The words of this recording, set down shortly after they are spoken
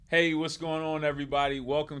Hey, what's going on, everybody?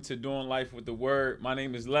 Welcome to Doing Life with the Word. My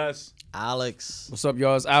name is Les. Alex. What's up,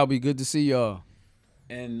 y'all? It's Albie. Good to see y'all.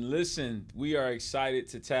 And listen, we are excited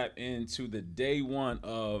to tap into the day one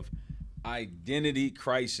of Identity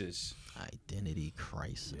Crisis. Identity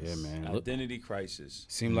crisis. Yeah, man. Identity Crisis.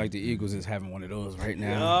 Seems like the Eagles is having one of those right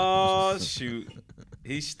now. Oh, shoot.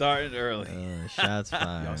 He's starting early. Shots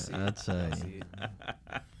fired. I tell you.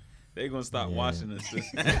 They're going to stop watching us.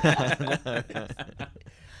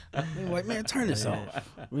 They're like, man, turn this off.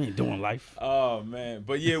 We ain't doing life. Oh, man.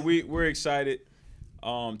 But, yeah, we're excited.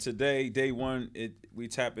 Today, day one, we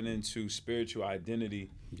tapping into spiritual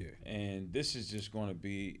identity. Yeah. And this is just going to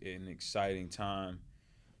be an exciting time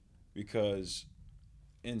because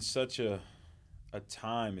in such a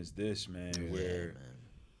time as this, man, where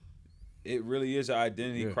it really is an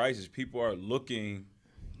identity crisis. People are looking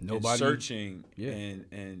and searching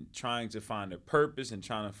and trying to find a purpose and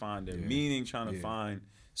trying to find their meaning, trying to find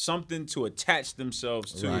something to attach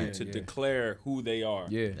themselves to declare who they are.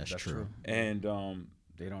 Yeah, that's true. And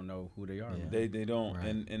they don't know who they are. They don't. Right.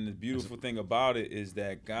 And the beautiful thing about it is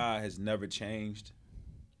that God has never changed.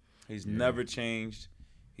 He's never changed.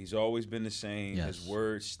 He's always been the same. Yes. His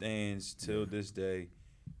word stands till this day.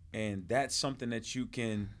 And that's something that you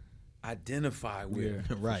can identify with.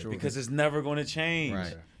 Yeah, right. Because it's never going to change.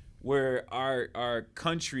 Right. Where our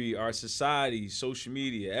country, our society, social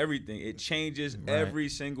media, everything, it changes every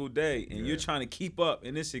single day. And you're trying to keep up,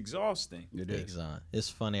 and it's exhausting. It is. Exactly.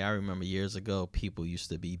 It's funny. I remember years ago, people used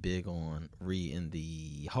to be big on reading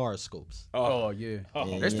the horoscopes. Oh yeah.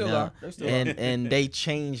 And, They still are. And they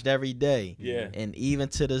changed every day. Yeah. And even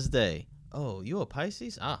to this day, oh, you a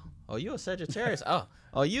Pisces? Oh, you a Sagittarius?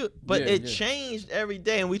 Oh, you. But it changed every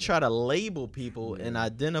day, and we try to label people and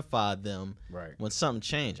identify them when something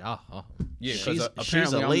changed. Yeah,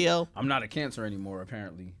 she's a Leo. I'm not a Cancer anymore.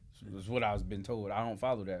 Apparently, that's what I've been told. I don't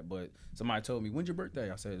follow that, but somebody told me, "When's your birthday?"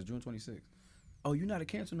 I said, "It's June 26th." Oh, you're not a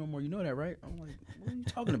Cancer no more. You know that, right? I'm like, what are you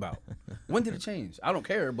talking about? When did it change? I don't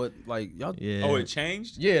care, but like y'all. Yeah. Oh, it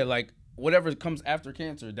changed? Yeah, like whatever comes after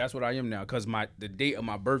Cancer, that's what I am now. Cause the date of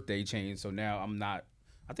my birthday changed, so now I'm not.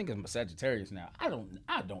 I think I'm a Sagittarius now. I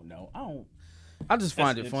don't know. I just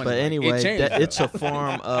find it funny. But anyway, it it's a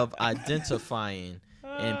form of identifying,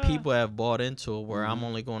 and people have bought into it where I'm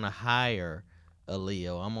only going to hire a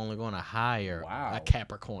Leo. I'm only going to hire a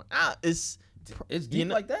Capricorn. It's deep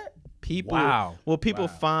like that. People, people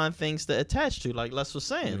find things to attach to, like Les was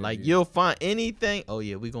saying. You'll find anything. Oh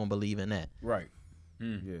yeah, we're gonna believe in that. Right.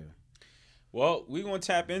 Yeah. Well, we're going to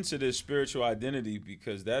tap into this spiritual identity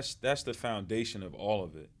because that's the foundation of all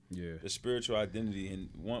of it. Yeah. The spiritual identity. And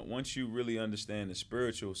once you really understand the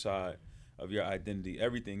spiritual side of your identity,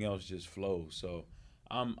 everything else just flows. So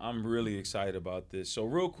I'm really excited about this. So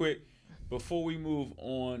real quick, before we move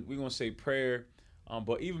on, we're going to say prayer.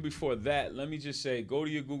 But even before that, let me just say, go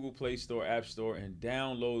to your Google Play Store, App Store, and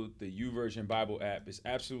download the YouVersion Bible app. It's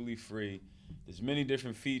absolutely free. There's many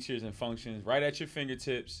different features and functions right at your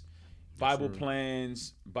fingertips. Bible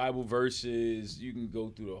plans, Bible verses. You can go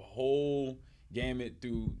through the whole gamut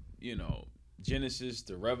through, Genesis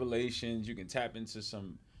to Revelations. You can tap into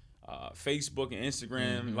some Facebook and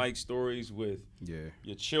Instagram like stories with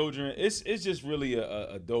your children. It's just really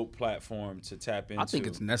a dope platform to tap into. I think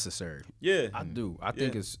it's necessary. Yeah, I do. I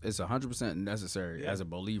think it's 100% necessary as a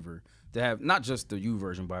believer to have not just the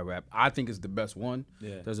YouVersion Bible app. I think it's the best one.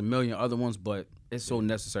 Yeah. There's a million other ones, but it's so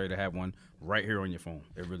necessary to have one right here on your phone.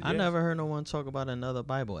 It really is. I never heard no one talk about another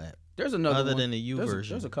Bible app. There's another other one. than the YouVersion.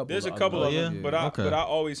 There's a couple. There's a couple of them, Yeah. but I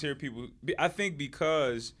always hear people. I think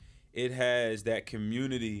because it has that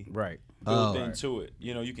community built into it.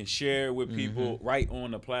 You can share with people right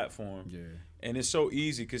on the platform. Yeah. And it's so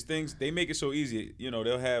easy because they make it so easy.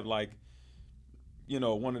 They'll have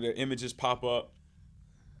one of their images pop up.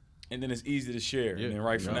 And then it's easy to share. And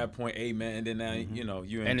then from that point, amen. And then now,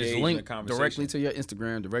 you engage and it's in the linked conversation. directly to your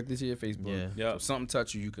Instagram, directly to your Facebook. Yeah. So if something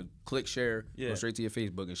touch you, you could click share, go straight to your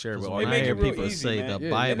Facebook and share it with all When your I hear real people easy, say man. the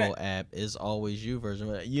Bible app is always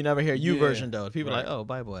YouVersion. You never hear YouVersion though. People are like, oh,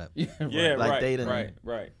 Bible app. Yeah, like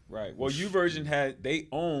right. Well, YouVersion they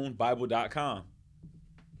own Bible.com.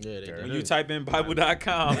 Yeah, when you type in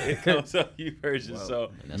Bible.com, it comes up YouVersion. Wow.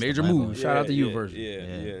 So major move. Shout out to YouVersion.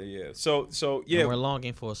 Yeah. So And we're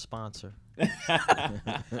longing for a sponsor. I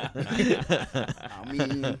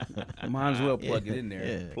mean, might as well plug it in there.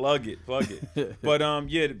 Yeah. Plug it. But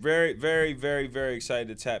very, very, very, very excited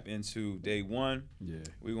to tap into day one. Yeah.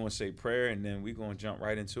 We're gonna say prayer and then we're gonna jump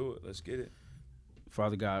right into it. Let's get it.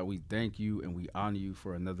 Father God, we thank you and we honor you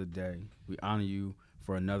for another day. We honor you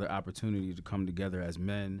for another opportunity to come together as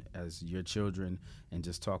men, as your children, and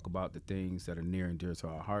just talk about the things that are near and dear to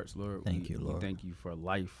our hearts, Lord. Thank you, Lord. We thank you for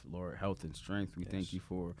life, Lord, health and strength. We thank you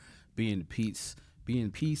for being peace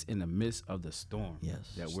in the midst of the storm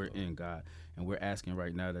that we're in, God. And we're asking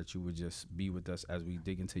right now that you would just be with us as we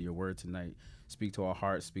dig into your word tonight. Speak to our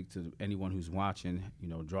hearts, speak to anyone who's watching,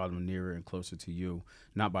 draw them nearer and closer to you,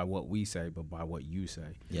 not by what we say, but by what you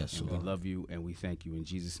say. Yes, and Lord. we love you and we thank you. In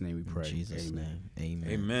Jesus' name we pray. In Jesus' name, amen.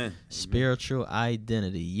 Amen. Spiritual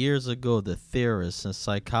identity. Years ago, the theorist and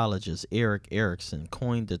psychologist Erik Erikson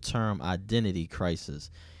coined the term identity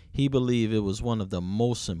crisis. He believed it was one of the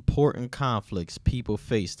most important conflicts people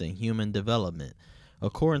faced in human development.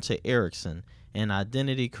 According to Erikson, an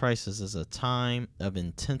identity crisis is a time of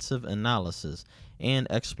intensive analysis and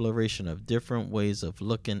exploration of different ways of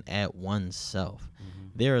looking at oneself.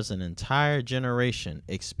 There is an entire generation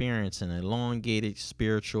experiencing an elongated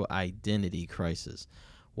spiritual identity crisis.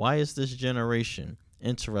 Why is this generation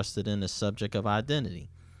interested in the subject of identity?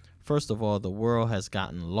 First of all, the world has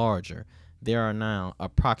gotten larger. There are now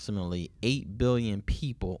approximately 8 billion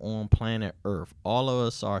people on planet Earth. All of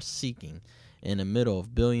us are seeking in the middle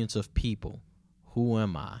of billions of people. Who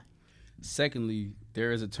am I? Secondly,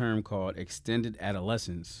 there is a term called extended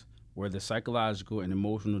adolescence, where the psychological and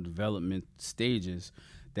emotional development stages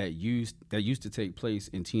that used to take place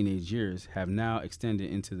in teenage years have now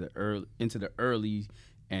extended into the early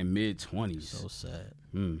and mid 20s. So sad.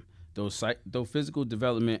 Though physical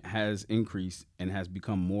development has increased and has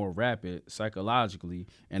become more rapid psychologically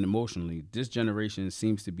and emotionally, this generation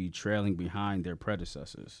seems to be trailing behind their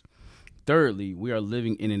predecessors. Thirdly, we are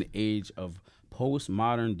living in an age of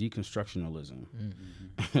postmodern deconstructionalism.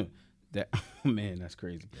 That's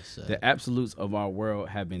crazy. The absolutes of our world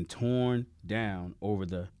have been torn down over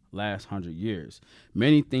the last 100 years.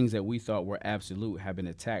 Many things that we thought were absolute have been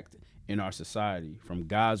attacked in our society, from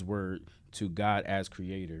God's word to God as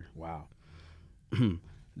creator. Wow.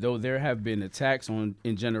 Though there have been attacks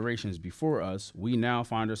in generations before us, we now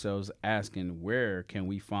find ourselves asking, where can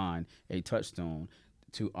we find a touchstone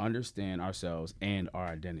to understand ourselves and our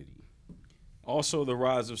identity? Also, the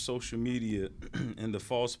rise of social media and the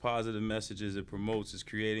false positive messages it promotes is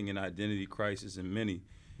creating an identity crisis in many.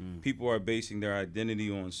 People are basing their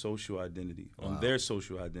identity on social identity, on their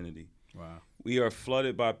social identity. Wow. We are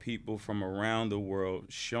flooded by people from around the world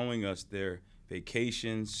showing us their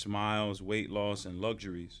vacations, smiles, weight loss, and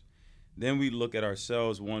luxuries. Then we look at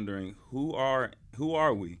ourselves wondering, who are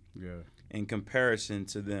we in comparison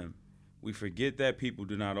to them? We forget that people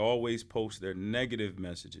do not always post their negative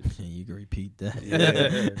messages. You can repeat that.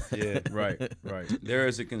 Yeah. Right. There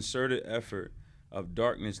is a concerted effort of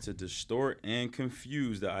darkness to distort and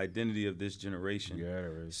confuse the identity of this generation. Yeah,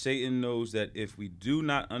 there is. Satan knows that if we do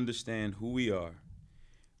not understand who we are,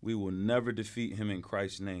 we will never defeat him in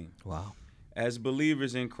Christ's name. Wow. As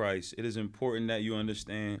believers in Christ, it is important that you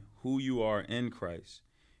understand who you are in Christ.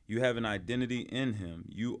 You have an identity in him.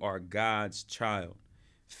 You are God's child,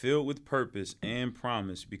 filled with purpose and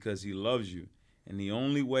promise because he loves you. And the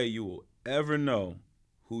only way you will ever know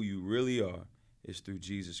who you really are is through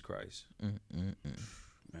Jesus Christ. Man.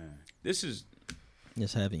 This is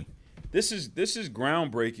It's heavy. This is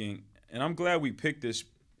groundbreaking, and I'm glad we picked this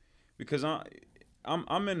because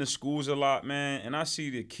I'm in the schools a lot, man, and I see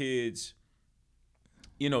the kids,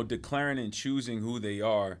 declaring and choosing who they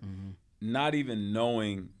are, not even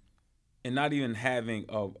knowing and not even having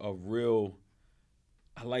a real,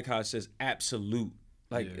 I like how it says absolute.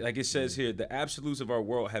 Like it says here, the absolutes of our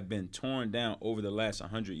world have been torn down over the last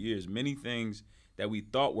 100 years. Many things that we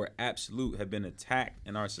thought were absolute have been attacked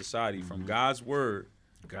in our society, from God's word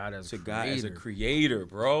God as a creator,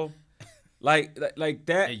 bro. Like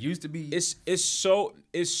that. It used to be. It's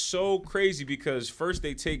so crazy because first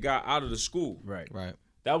they take God out of the school. Right.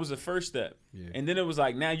 That was the first step. Yeah. And then it was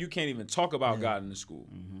like, now you can't even talk about God in the school.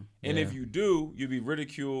 And if you do, you'll be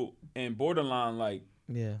ridiculed and borderline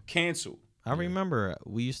canceled. I remember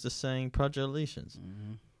we used to sing Pledge of Allegiance.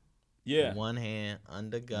 Yeah. One hand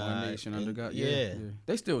under God. One nation under God. Yeah.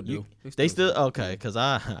 They still do. They still okay, because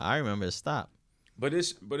I remember it stopped. But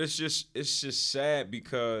it's just sad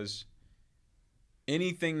because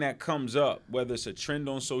anything that comes up, whether it's a trend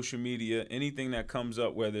on social media, anything that comes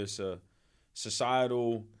up, whether it's a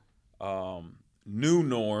societal new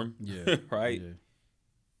norm, right? Yeah.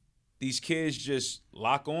 These kids just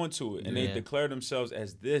lock onto it and they declare themselves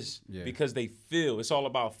as this because they feel. It's all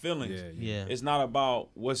about feelings. Yeah. It's not about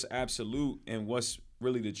what's absolute and what's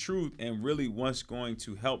really the truth and really what's going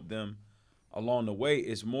to help them along the way.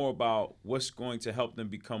 It's more about what's going to help them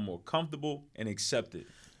become more comfortable and accepted.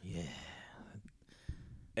 Yeah.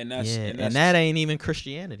 And that ain't even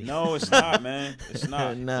Christianity. No, it's not, man. It's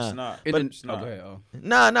not. Nah. It's not. But it's not. Go ahead. Oh.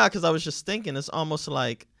 Nah, because I was just thinking, it's almost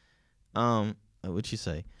like, what'd you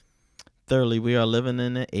say? Thirdly, we are living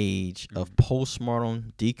in an age of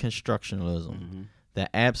postmodern deconstructionism. Mm-hmm.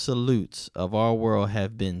 The absolutes of our world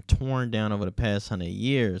have been torn down over the past 100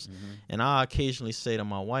 years. Mm-hmm. And I occasionally say to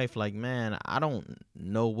my wife, like, man, I don't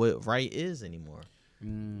know what right is anymore.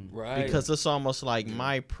 Right. Because it's almost like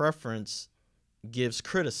my preference gives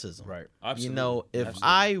criticism. Right. Absolutely. You know, if Absolutely.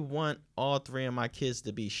 I want all three of my kids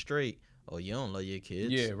to be straight, oh, you don't love your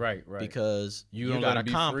kids. Yeah. Right. Because you don't got let a 'em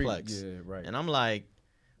be complex. free. Yeah. Right. And I'm like,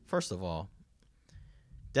 first of all,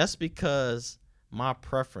 that's because my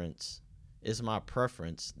preference is my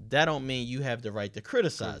preference. That don't mean you have the right to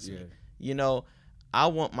criticize me. You know, I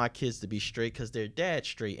want my kids to be straight because their dad's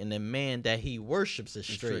straight and the man that he worships is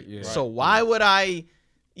straight. Yeah. So why would I,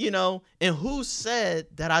 you know, and who said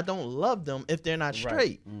that I don't love them if they're not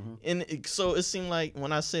straight? Mm-hmm. And so it seemed like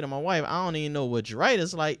when I say to my wife, I don't even know what's right.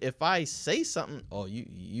 It's like if I say something, oh,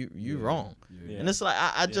 you wrong. Yeah. And it's like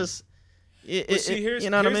I just, But see, here's you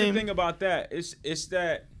know what I mean? the thing about that. It's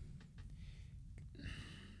that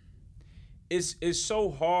it's so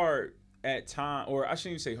hard at time, or I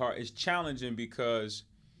shouldn't even say hard. It's challenging because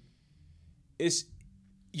it's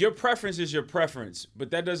your preference is your preference,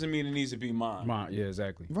 but that doesn't mean it needs to be mine. Yeah.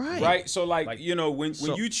 Exactly. Right. So like you know when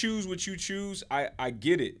so- you choose what you choose, I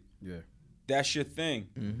get it. Yeah. That's your thing.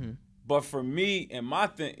 Mm-hmm. But for me and my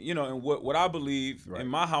thing, you know, and what I believe in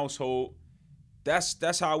my household,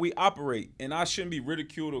 that's how we operate, and I shouldn't be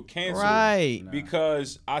ridiculed or canceled, Right.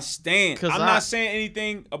 because I stand. 'Cause I'm not saying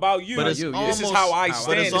anything about you. But it's This is how I stand.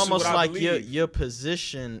 But it's This is almost what I like believe. your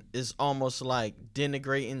position is almost like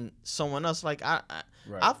denigrating someone else. Like I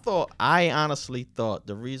honestly thought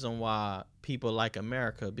the reason why people like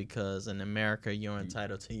America because in America you're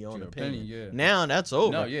entitled to your own opinion. yeah. Now that's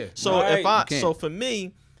over. No, yeah. So Right. so for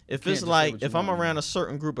me, if can't it's just say like what you if I'm want, around man. a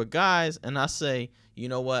certain group of guys and I say, you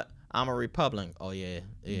know what, I'm a Republican. Oh yeah,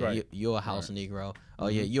 Right. you're a house Negro. Oh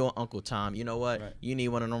yeah, you're Uncle Tom. You know what? Right. You need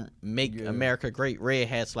one of them make Yeah. America great red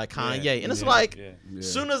hats like Kanye. Yeah, And it's yeah, like, yeah. Yeah.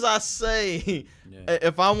 soon as I say, Yeah.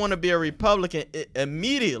 if I want to be a Republican,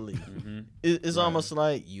 immediately Mhm. it's almost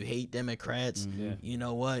like you hate Democrats. Yeah. You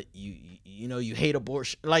know what? You know you hate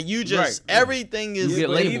abortion. Like you just Right. everything is You get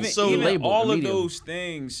But labeled. even, so even labeled all of immediately. those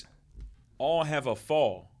things all have a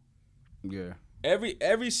fall. Yeah.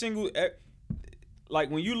 Every single like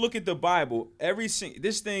when you look at the Bible,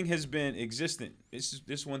 this thing has been existent.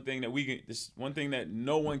 This one thing that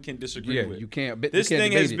no one can disagree Yeah. with. You can't. This you can't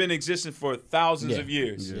thing debate has it. been existing for thousands Yeah. of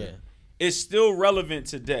years. yeah. It's still relevant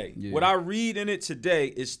today. Yeah. What I read in it today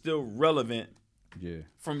is still relevant Yeah.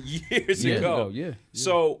 from years Yeah. ago. Yeah.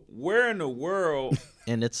 So where in the world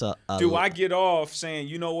And it's a do I get off saying,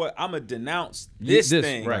 you know what, I'm gonna denounce this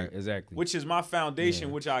thing, Right. Exactly. which is my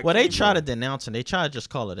foundation, which I well, they came try to from. denounce and they try to just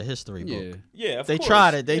call it a history book. Yeah. Yeah, of They course.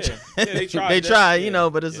 tried it. They Yeah. tried. Yeah, they tried. They that. tried. Yeah. You know,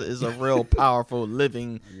 but it's Yeah. a real powerful,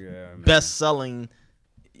 living, Yeah. Man. best-selling.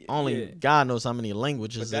 Only Yeah. God knows how many But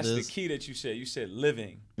languages that's it the is. key that you said. You said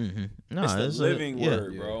living. Mm-hmm. No, It's the living yeah.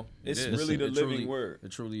 word, Yeah. bro. It's It is. really the It living truly- word.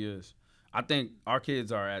 It truly is. I think our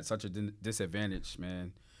kids are at such a disadvantage,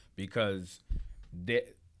 man, because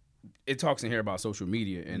it talks in here about social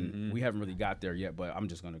media, and we haven't really got there yet. But I'm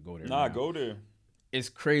just gonna go there. Nah, now. go there. It's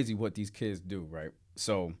crazy what these kids do, right?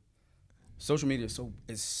 So, social media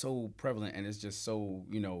is so prevalent, and it's just so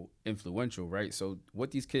influential, right? So,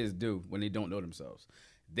 what these kids do when they don't know themselves,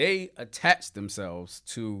 they attach themselves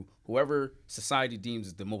to whoever society deems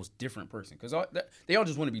is the most different person, because they all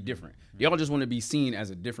just want to be different. They all just want to be seen as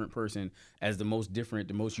a different person, as the most different,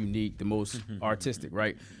 the most unique, the most artistic,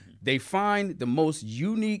 right? They find the most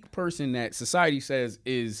unique person that society says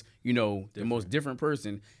is, the most different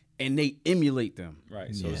person, and they emulate them.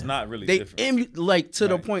 Right. So it's not really They different. to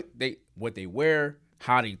the Right. point what they wear,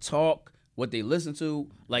 how they talk, what they listen to,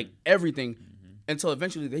 like everything, until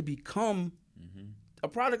eventually they become a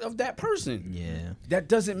product of that person. Yeah. That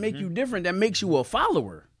doesn't make you different. That makes you a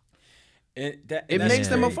follower. It It that's makes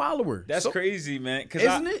them a crazy. follower. That's So- crazy, man.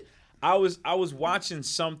 Isn't it? I was watching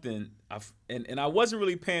something, and I wasn't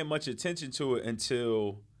really paying much attention to it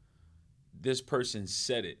until this person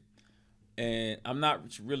said it. And I'm not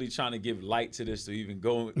really trying to give light to this to even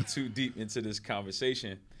go too deep into this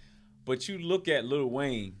conversation. But you look at Lil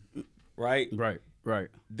Wayne, right? Right.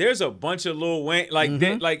 There's a bunch of Lil Wayne, like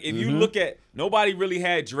if you look at, nobody really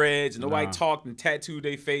had dreads, nobody Nah. talked and tattooed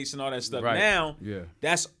their face and all that stuff. Right. Now, Yeah.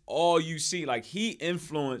 that's all you see. Like he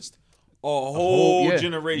influenced a whole yeah,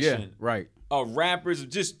 generation Yeah. Right. of rappers,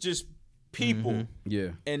 just people. Yeah.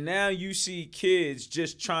 And now you see kids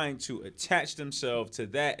just trying to attach themselves to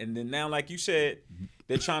that. And then now, like you said,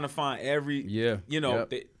 they're trying to find every,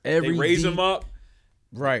 they Every raise them up.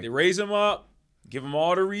 Right. They raise them up, give them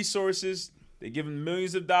all the resources. They give them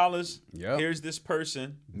millions of dollars. Yep. Here's this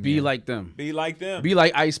person. Be like them. Be like them. Be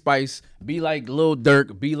like Ice Spice. Be like Lil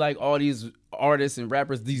Durk. Be like all these artists and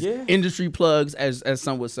rappers. These industry plugs, as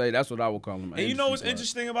some would say. That's what I would call them. And you know what's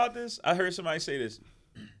interesting about this? I heard somebody say this.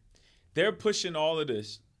 They're pushing all of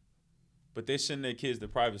this, but they're sending their kids to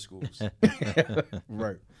private schools.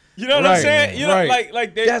 Right. You know what I'm saying? You know,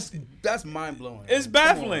 like that's mind blowing. It's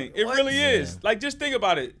baffling. It really is. Like, just think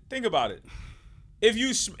about it. Think about it. If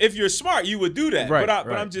you're smart, you would do that. Right,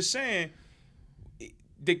 but I'm just saying,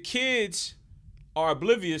 the kids are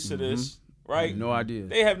oblivious to this, right? No idea.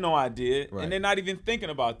 They have no idea, Right. and they're not even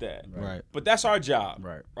thinking about that. Right. But that's our job,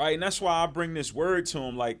 Right. And that's why I bring this word to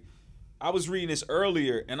them. Like, I was reading this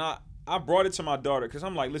earlier, and I brought it to my daughter because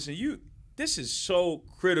I'm like, listen, this is so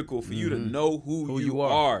critical for you to know who you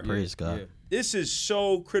are. Praise God. Yeah. This is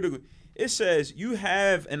so critical. It says you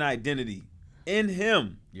have an identity in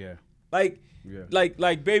Him. Yeah. Like, Yeah.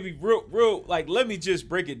 like, baby, real, like, let me just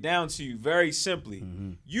break it down to you very simply.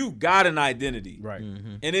 You got an identity. Right.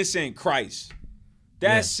 And it's in Christ.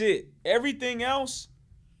 That's it. Everything else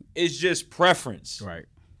is just preference. Right.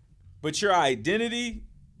 But your identity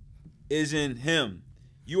is in Him.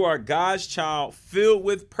 You are God's child filled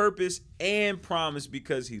with purpose and promise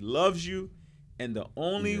because He loves you. And the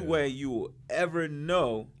only way you will ever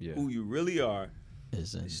know who you really are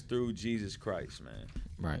is through Jesus Christ, man.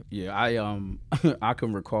 Right. Yeah, I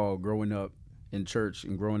can recall growing up in church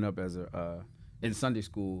and growing up as in Sunday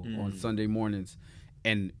school on Sunday mornings,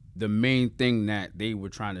 and the main thing that they were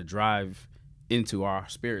trying to drive into our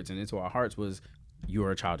spirits and into our hearts was, you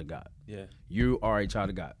are a child of God. Yeah. You are a child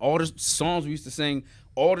of God. All the songs we used to sing,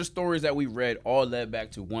 all the stories that we read, all led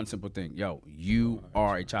back to one simple thing. Yo, you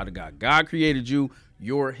are a child of God. God created you.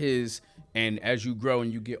 You're His. And as you grow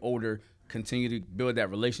and you get older, continue to build that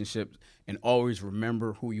relationship and always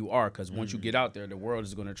remember who you are. Because once you get out there, the world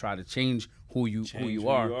is going to try to change who you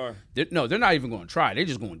are. They're not even going to try. They're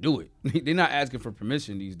just going to do it. They're not asking for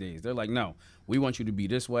permission these days. They're like, no, we want you to be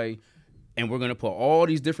this way. And we're going to put all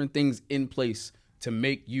these different things in place to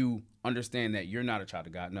make you understand that you're not a child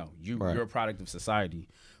of God. No, you're a product of society.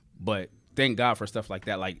 But thank God for stuff like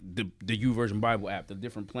that, like the YouVersion Bible app, the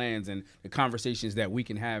different plans and the conversations that we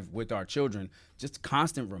can have with our children, just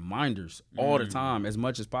constant reminders all the time as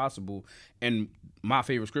much as possible. And my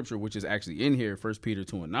favorite scripture, which is actually in here, 1 Peter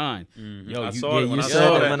 2:9. Yo, I saw it. I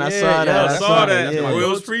saw that.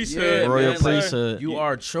 Royal priesthood. Royal priesthood. You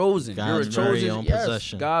are chosen. God's You're a chosen very own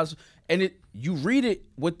possession. God's, and you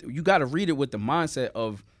got to read it with the mindset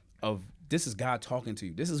of this is God talking to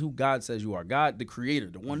you. This is who God says you are. God, the creator,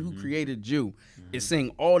 the one who created you, is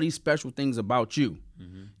saying all these special things about you.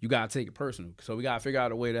 You got to take it personal. So we got to figure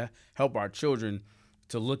out a way to help our children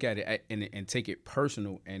to look at it and take it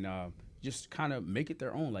personal and just kind of make it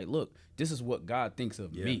their own. Like, look, this is what God thinks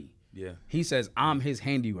of me. Yeah. He says, I'm His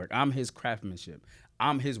handiwork. I'm His craftsmanship.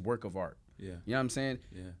 I'm His work of art. Yeah. You know what I'm saying?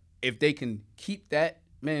 Yeah. If they can keep that,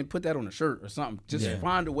 man, put that on a shirt or something. Just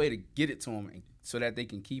find a way to get it to them so that they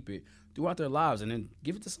can keep it throughout their lives, and then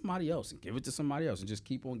give it to somebody else, and give it to somebody else, and just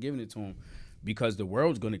keep on giving it to them, because the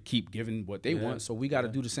world's going to keep giving what they want, so we got to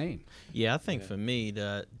do the same. Yeah, I think for me,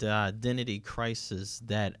 the identity crisis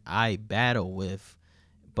that I battle with,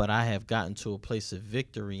 but I have gotten to a place of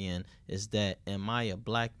victory in, is that, am I a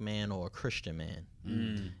black man or a Christian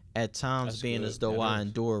man? At times, That's being good. as though That I is.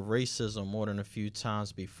 endured racism more than a few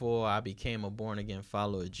times before I became a born-again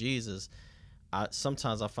follower of Jesus,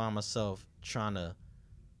 sometimes I find myself trying to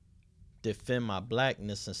defend my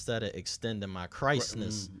blackness instead of extending my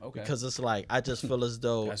Christness. Okay. Because it's like, I just feel as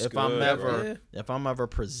though That's if good, I'm ever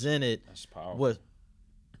presented That's powerful. with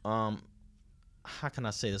how can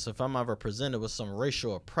I say this? If I'm ever presented with some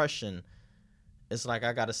racial oppression, it's like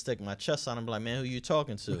I gotta stick my chest out and be like, man, who you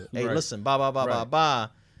talking to? Hey, Right. listen, blah.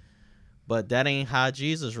 But that ain't how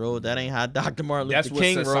Jesus rode. That ain't how Dr. Martin That's Luther what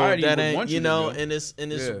King rode. society That would ain't, want you you to know, do. and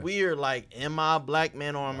it's weird. Like, am I a black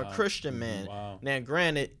man or I'm a Christian man? Wow. Now,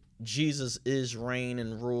 granted, Jesus is reign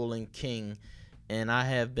and rule and king, and I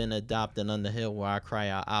have been adopted under Him where I cry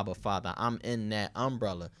out, Abba, Father. I'm in that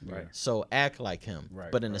umbrella. Right. So act like Him.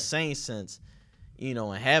 Right, But in the right. same sense, you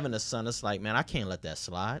know, and having a son, it's like, man, I can't let that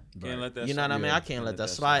slide. Can't let that You know what I mean? Yeah. I can't let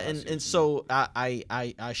that slide. And so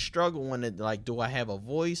I struggle when it, like, do I have a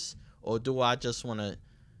voice or do I just want to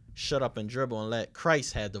shut up and dribble and let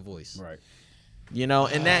Christ have the voice? Right. You know,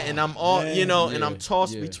 and I'm all, you know, and I'm Yeah,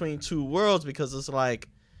 tossed yeah. between two worlds because it's like,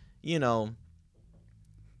 you know,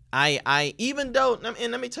 I even though,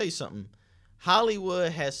 and let me tell you something,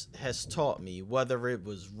 Hollywood has taught me, whether it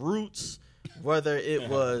was Roots, whether it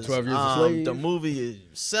was 12 Years a Slave. the movie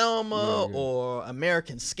Selma or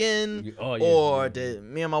American Skin,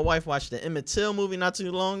 me and my wife watched the Emmett Till movie not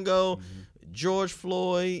too long ago, George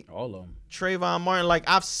Floyd, all of them, Trayvon Martin. Like,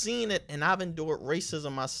 I've seen it and I've endured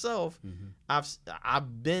racism myself. I've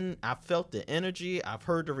felt the energy, I've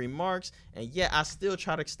heard the remarks, and yet I still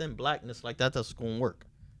try to extend blackness like that's going to work.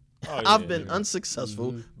 I've been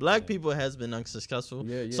unsuccessful. Black people has been unsuccessful.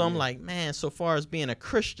 So I'm like, man, so far as being a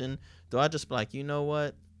Christian, do I just be like, you know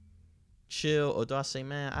what, chill, or do I say,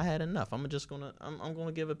 man, I had enough? I'm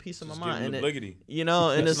gonna give a piece of my mind, and you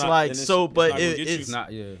know, and it's not, like, so, but it's not,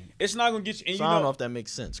 it's not gonna get you. And so you I don't know if that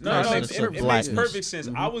makes sense. No, it makes perfect sense.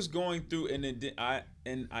 I was going through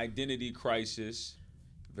an identity crisis,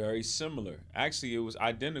 very similar. Actually, it was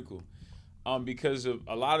identical. Because of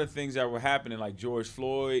a lot of things that were happening, like George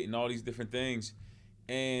Floyd and all these different things.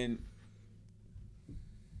 And,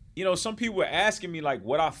 you know, some people were asking me, like,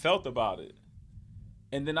 what I felt about it.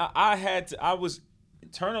 And then I was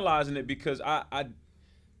internalizing it because I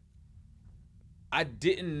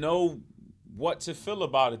didn't know what to feel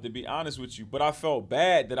about it, to be honest with you. But I felt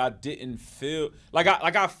bad that I didn't feel, like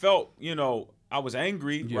I felt, you know, I was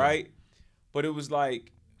angry, right? But it was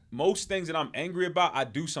like, most things that I'm angry about, I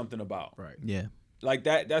do something about. Right. Yeah. Like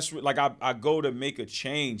that's like I go to make a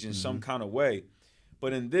change in some kind of way.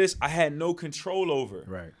 But in this, I had no control over.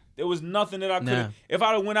 Right. There was nothing that I could. If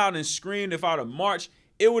I'd have went out and screamed, if I'd have marched,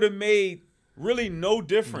 it would have made really no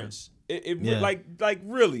difference. It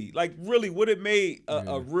really would have made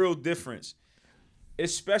a real difference.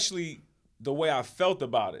 Especially the way I felt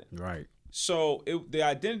about it. Right. So the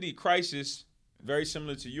identity crisis, very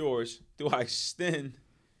similar to yours, do I extend,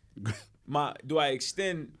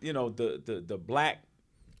 you know, the black?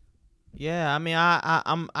 Yeah, I mean,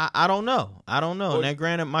 I don't know. Well, now,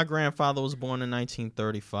 granted, my grandfather was born in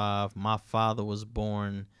 1935. My father was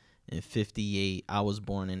born in 58. I was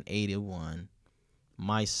born in 81.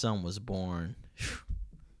 My son was born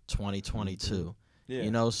 2022. Yeah.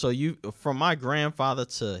 You know, so from my grandfather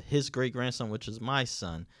to his great grandson, which is my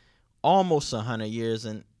son, almost 100 years,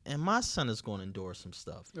 and my son is going to endure some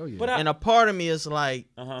stuff. Oh, yeah. And a part of me is like,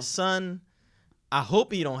 son, I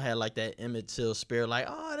hope you don't have like that Emmett Till spirit, like,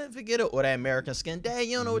 oh, I didn't forget it, or that American Skin. Dad,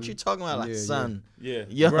 you don't know what you're talking about. Like, son,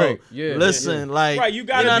 listen, like, right, you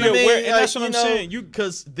gotta be aware, and that's what I'm saying.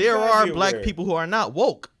 Because there are black people who are not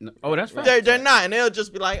woke. Oh, that's right. They're not, and they'll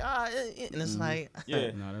just be like, and it's like,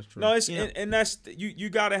 no, that's true. No, it's and that's you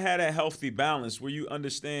gotta have that healthy balance where you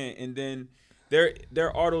understand, and then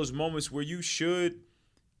there are those moments where you should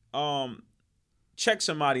check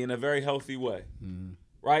somebody in a very healthy way.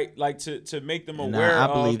 Right, like to make them aware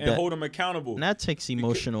of and hold them accountable. And that takes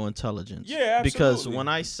emotional intelligence. Yeah, absolutely. Because when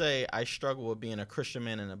I say I struggle with being a Christian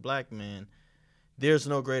man and a black man, there's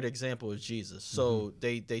no great example of Jesus. So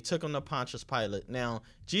they took him to Pontius Pilate. Now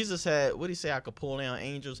Jesus had, what did he say? I could pull down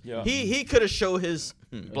angels. Yeah. He could have showed his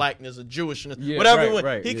blackness or Jewishness,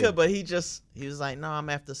 whatever he could, but he was like, no,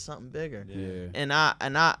 I'm after something bigger. Yeah.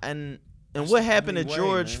 And what happened to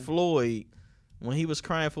George Floyd? When he was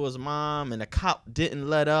crying for his mom and the cop didn't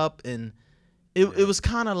let up, and it was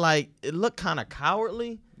kind of like, it looked kind of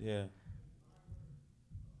cowardly. Yeah.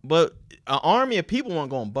 But an army of people weren't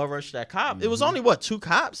going to butt rush that cop. It was only, 2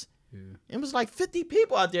 cops? Yeah. It was like 50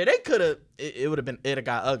 people out there. They could have, it'd have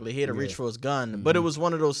got ugly. He'd have reached for his gun. But it was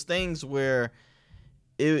one of those things where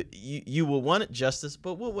you would want justice,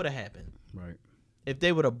 but what would have happened? Right. If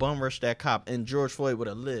they would have bum rushed that cop and George Floyd would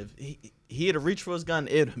have lived, he'd have reached for his gun.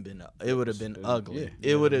 It would have been ugly.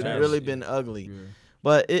 It would have really been ugly. Yeah.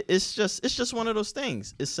 But it's just one of those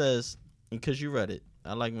things. It says, because you read it,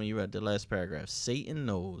 I like when you read the last paragraph. Satan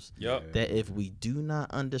knows that if we do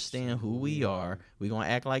not understand who we are, we're gonna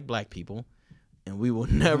act like black people, and we will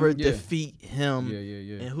never defeat him.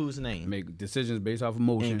 In whose name? Make decisions based off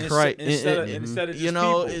emotion. Instead of just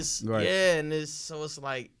people. It's and it's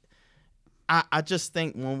like. I just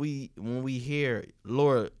think when we hear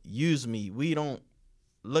Lord use me, we don't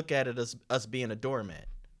look at it as us being a doormat.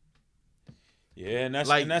 Yeah, and that's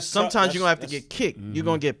like and that's sometimes you're gonna have to get kicked. You're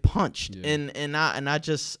gonna get punched, and I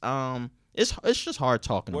just it's just hard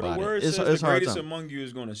talking about it. The word says the greatest among you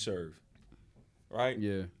is gonna serve, right?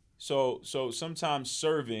 Yeah. So sometimes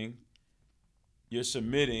serving, you're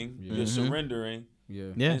submitting, you're surrendering.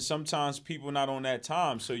 Yeah. And sometimes people not on that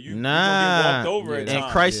time, so you gonna get walked over at times.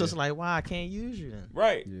 And Christ was like, "Why I can't use you then?"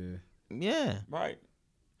 Right. Yeah. Right.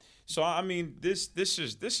 So I mean, this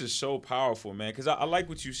is so powerful, man. Because I like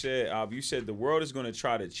what you said. You said the world is gonna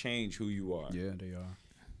try to change who you are. Yeah, they are.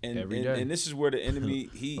 And every day. And this is where the enemy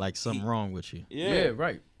like something wrong with you. Yeah.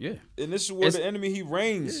 Right. Yeah. And this is where the enemy he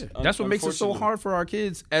reigns. Yeah. That's what makes it so hard for our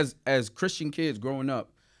kids as Christian kids growing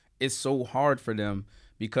up. it's so hard for them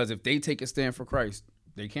because if they take a stand for Christ,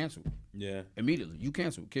 they cancel. Yeah. Immediately. You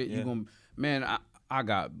cancel. Kid, you gonna, man, I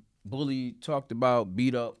got bullied, talked about,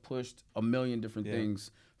 beat up, pushed a million different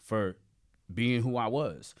things for being who I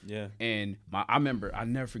was. Yeah. And I remember, I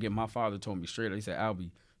never forget, my father told me straight, he said,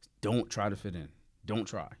 Albie, don't try to fit in. Don't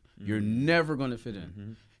try. You're never gonna fit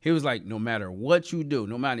in. He was like, no matter what you do,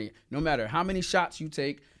 no matter how many shots you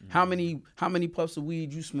take, how many puffs of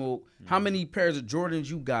weed you smoke, how many pairs of Jordans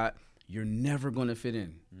you got, you're never gonna fit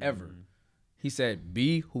in, ever. He said,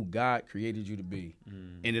 be who God created you to be,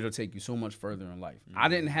 and it'll take you so much further in life. I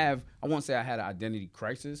won't say I had an identity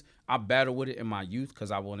crisis. I battled with it in my youth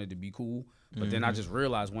because I wanted to be cool, but then I just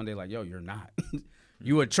realized one day, like, yo, you're not.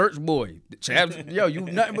 You a church boy, yo. You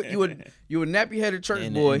nothing but you a nappy headed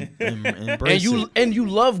church boy, and you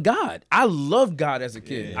love God. I loved God as a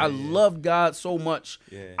kid. I loved God so much.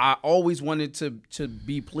 I always wanted to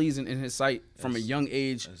be pleasing in His sight from a young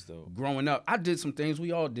age. Growing up, I did some things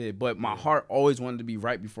we all did, but my heart always wanted to be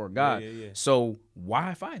right before God. So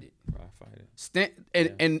why fight it? Why fight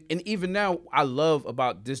it? And even now, I love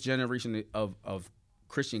about this generation of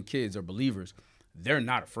Christian kids or believers. They're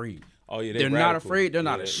not afraid. Oh yeah, they're not afraid. They're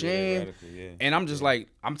not ashamed. Radical, and I'm just like,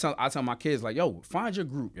 I tell my kids, like, yo, find your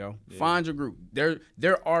group, yo. Find your group.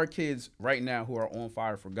 There are kids right now who are on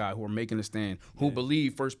fire for God, who are making a stand, who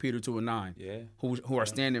believe 1 Peter 2:9, who are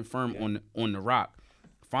standing firm on the rock.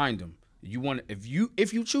 Find them. You want if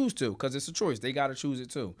you choose to, because it's a choice. They got to choose it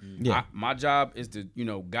too. My job is to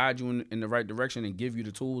guide you in the right direction and give you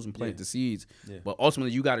the tools and plant the seeds. But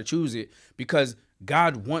ultimately, you got to choose it because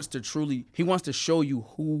God wants to He wants to show you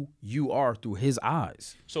who you are through His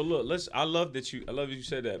eyes. So look, I love that you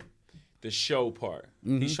said that, the show part.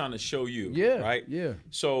 He's trying to show you, right? Yeah.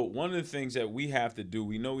 So one of the things that we have to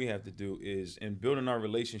do, is in building our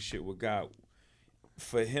relationship with God,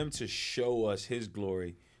 for Him to show us His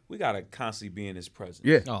glory, we gotta constantly be in His presence.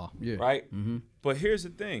 Yeah. Oh, yeah. Right? But here's the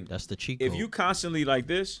thing. That's the cheat If code. you constantly like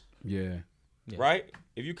this, right?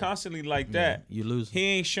 If you constantly like that, you lose. He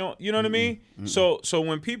ain't showing. You know what I mean? So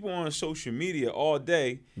when people on social media all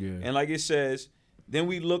day, and like it says, then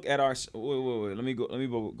we look at our. Wait. Let me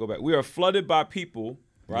go back. We are flooded by people,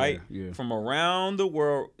 right, from around the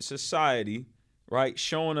world, society, right,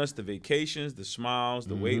 showing us the vacations, the smiles,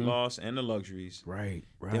 the weight loss, and the luxuries. Right.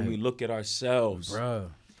 Then we look at ourselves, Bruh.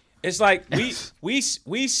 It's like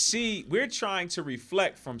we're trying to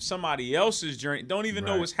reflect from somebody else's journey. Don't even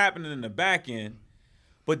know what's happening in the back end.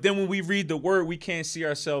 But then when we read the word, we can't see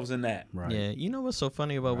ourselves in that. Right. Yeah, you know what's so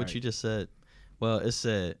funny about what you just said? Well, it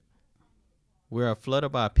said we are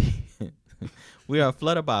flooded by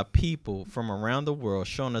people from around the world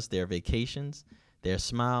showing us their vacations, their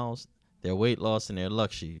smiles, their weight loss, and their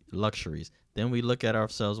luxuries. Then we look at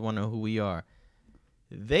ourselves, wondering who we are.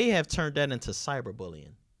 They have turned that into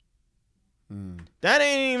cyberbullying. That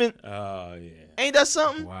ain't even. Oh yeah. Ain't that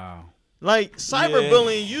something? Wow. Like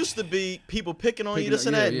cyberbullying used to be people picking on you, this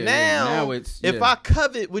and that. Now it's if I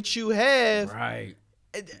covet what you have,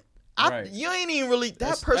 you ain't even really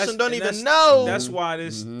person don't even know. That's why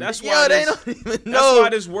this. That's why they don't even know. That's why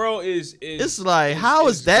this world is. It's like how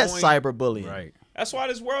is that cyberbullying? Right. That's why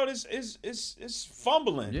this world is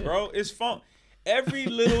fumbling, bro. It's Every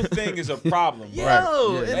little thing is a problem,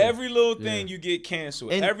 bro. Every little thing you get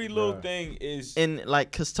canceled. And, every little thing is. And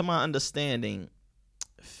like, cause to my understanding,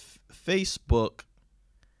 Facebook,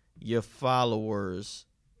 your followers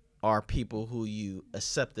are people who you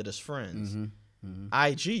accepted as friends.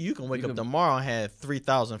 IG, you can wake up tomorrow and have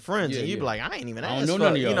 3,000 friends, and you be like, I ain't even asked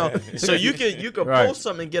for it. So you could post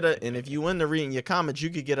something and get and if you end up reading your comments, you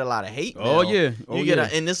could get a lot of hate.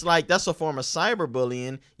 And it's like that's a form of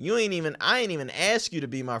cyberbullying. I ain't even ask you to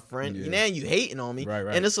be my friend. Now you hating on me,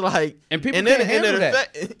 and it's like, and people can't handle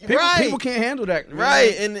that. People can't handle that,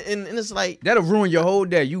 And it's like that'll ruin your whole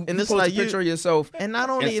day. You and it's post like a picture of yourself, and not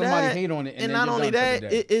only somebody that, hate on it, and not only that,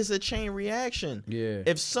 it is a chain reaction. Yeah,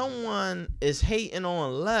 if someone is hating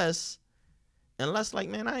on Les, and Les like,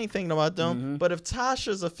 man, I ain't thinking about them. But if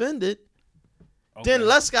Tasha's offended, then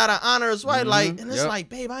Les gotta honor his wife. Like, and it's like,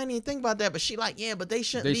 babe, I didn't even think about that. But she like, yeah, but they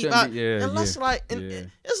shouldn't be. And Les like, and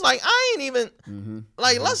it's like, I ain't even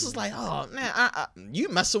like. Les is like, oh man, you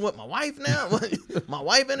messing with my wife now? My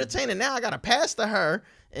wife entertaining. Now I gotta pass to her,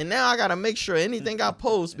 and now I gotta make sure anything I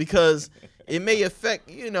post because it may affect,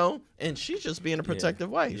 and she's just being a protective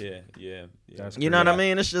wife. Yeah. You know what I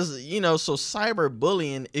mean? It's just, so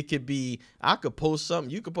cyberbullying, it could be, I could post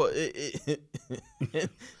something, you could post,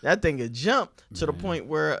 that thing could jump to the point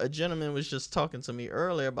where a gentleman was just talking to me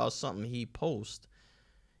earlier about something he posted,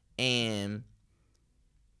 and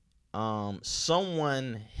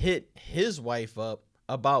someone hit his wife up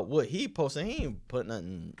about what he posted. He ain't put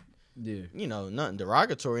nothing. you know, nothing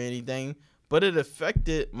derogatory or anything, but it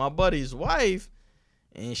affected my buddy's wife.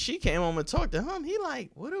 And she came home and talked to him. He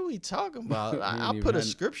like, what are we talking about? I put a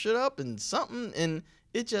scripture up and something, and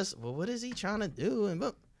it just, well, what is he trying to do? And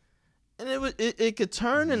it could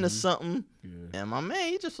turn into something. Yeah. And my man,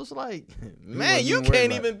 he just was like, man, you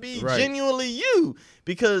can't even be genuinely you,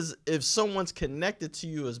 because if someone's connected to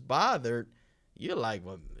you as bothered, you're like,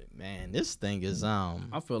 well, man, this thing is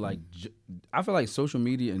I feel like social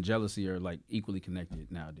media and jealousy are like equally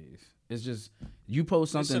connected nowadays. It's just you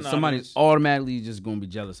post something, somebody's automatically just gonna be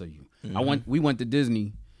jealous of you. We went to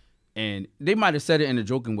Disney, and they might have said it in a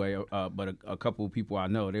joking way, but a couple of people I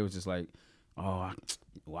know, they was just like, oh,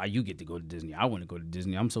 why you get to go to Disney? I want to go to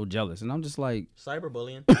Disney. I'm so jealous. And I'm just like,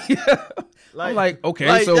 cyberbullying. I'm like,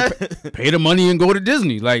 okay, so pay the money and go to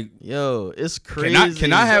Disney. Like, yo, it's crazy.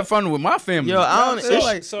 Can I have fun with my family? Yo, I don't.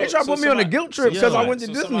 They try to put me on a guilt trip because I went to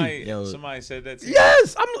Disney. Somebody said that to you.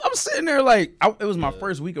 Yes, I'm sitting there like, it was my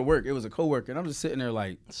first week of work. It was a coworker, and I'm just sitting there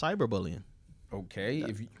like, cyberbullying. Okay,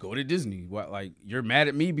 if you go to Disney, what, like, you're mad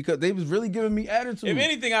at me because they was really giving me attitude. If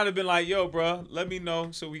anything, I'd have been like, yo, bro, let me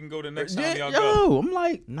know so we can go the next time y'all go. I'm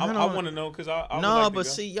like, I want to know because I no, like but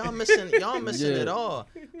see, y'all missing it all.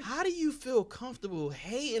 How do you feel comfortable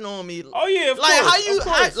hating on me? Oh yeah,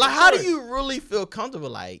 how do you really feel comfortable?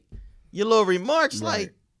 Like your little remarks,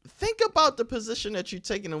 like think about the position that you're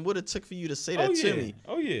taking and what it took for you to say that to me.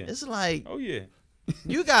 Oh yeah, it's like, oh yeah.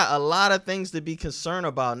 You got a lot of things to be concerned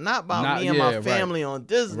about, not me and my family on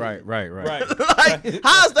Disney. Right. Like,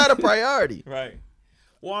 how's that a priority? Right.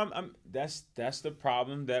 Well, that's the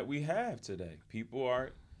problem that we have today. People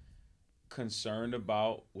are concerned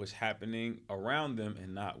about what's happening around them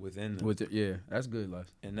and not within them. That's good, Les.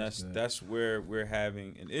 And that's where we're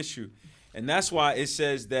having an issue. And that's why it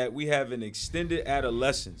says that we have an extended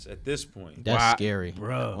adolescence at this point. That's scary,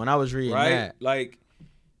 bro. When I was reading that, like,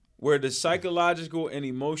 where the psychological and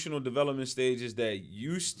emotional development stages that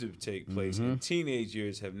used to take place in teenage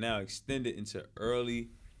years have now extended into early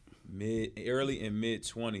and mid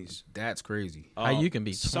 20s. That's crazy. How you can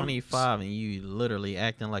be 25 and you literally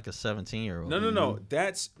acting like a 17-year-old. No.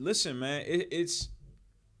 Listen, man. It's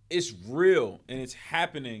real and it's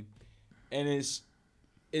happening, and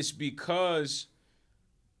it's because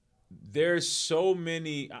there's so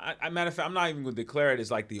many. Matter of fact, I'm not even going to declare it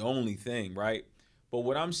as like the only thing, right? But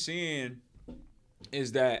what I'm seeing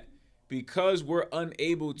is that because we're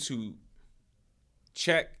unable to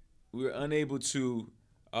check, we're unable to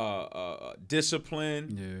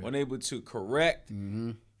discipline, unable to correct.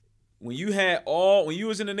 Mm-hmm. When you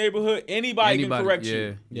was in the neighborhood, anybody can correct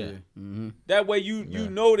you. Yeah. Mm-hmm. That way you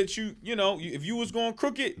know that you know if you was going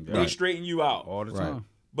crooked, they straighten you out all the time.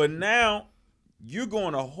 But now you're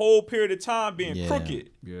going a whole period of time being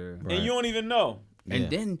crooked, and you don't even know. And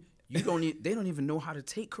then they don't even know how to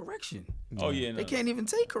take correction. Oh yeah, they can't even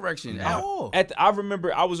take correction at all. I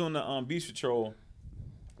remember I was on the beach patrol,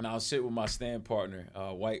 and I was sitting with my stand partner,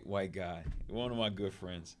 white guy, one of my good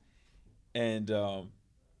friends, and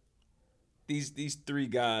these three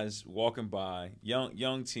guys walking by,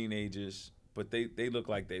 young teenagers, but they looked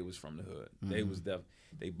like they was from the hood. Mm-hmm. They was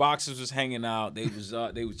they boxers was hanging out. They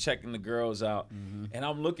was checking the girls out, and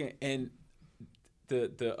I'm looking and.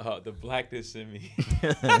 The blackness in me,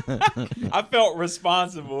 I felt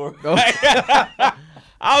responsible.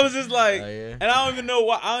 I was just like, and I don't even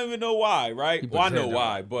know why. Right? Well, I know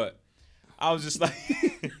why, but I was just like,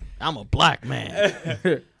 I'm a black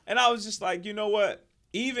man, and I was just like, you know what?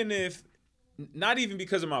 Even if, not even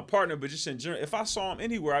because of my partner, but just in general, if I saw him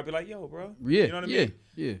anywhere, I'd be like, yo, bro. Yeah, you know what I mean?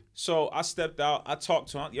 Yeah. So I stepped out. I talked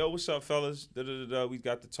to him. Yo, what's up, fellas? We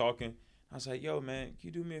got to talking. I was like, yo, man, can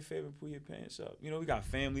you do me a favor and pull your pants up? You know, we got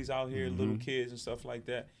families out here, little kids and stuff like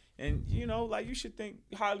that. And, you know, like, you should think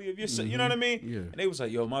highly of yourself. You know what I mean? Yeah. And they was like,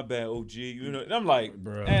 yo, my bad, OG. You know, and I'm like,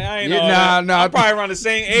 bro, I ain't know. Nah, I'm probably around the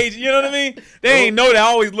same age. You know what I mean? They ain't know that I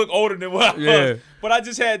always look older than what I was. But I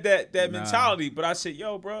just had that mentality. But I said,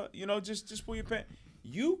 yo, bro, you know, just pull your pants.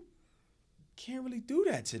 You can't really do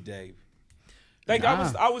that today. Like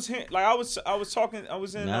I was talking. I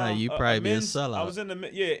was in. You probably be a sellout. I was in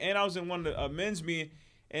and I was in one of the men's meeting,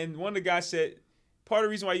 and one of the guys said, part of the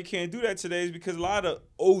reason why you can't do that today is because a lot of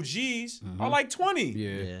OGs are like 20.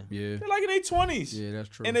 Yeah. They're like in their 20s. Yeah, that's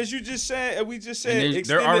true. And as you just said,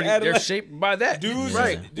 they're shaped by that. Dudes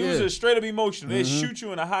are straight up emotional. They shoot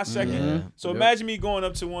you in a hot second. So imagine me going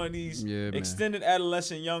up to one of these extended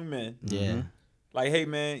adolescent young men. Yeah. Like, hey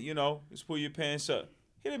man, you know, just pull your pants up.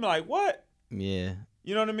 He'd be like, what? Yeah.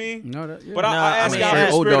 You know what I mean? No, but I ask God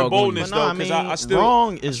for the spirit of boldness, though, because I still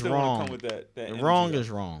wrong is wrong. Come with that wrong is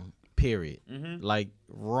wrong. period. Like,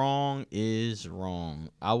 wrong is wrong.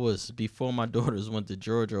 Before my daughters went to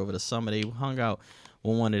Georgia over the summer, they hung out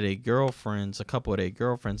with a couple of their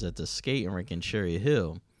girlfriends at the skating rink in Cherry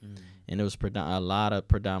Hill. And it was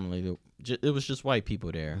predominantly, it was just white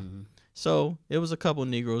people there. So it was a couple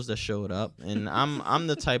Negroes that showed up, and I'm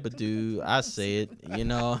the type of dude, I say it,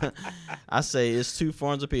 I say it's two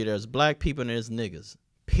forms of people. There's black people and there's niggas.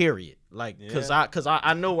 Period. Like, cause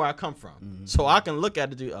I know where I come from, so I can look at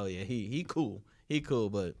the dude. Oh yeah, he cool,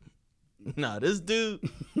 but nah, this dude.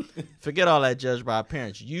 Forget all that judged by our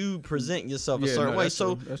parents. You present yourself a certain way.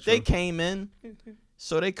 So they came in.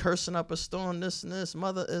 So they cursing up a storm, this and this,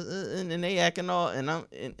 mother, and they acting all, and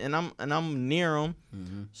I'm near them.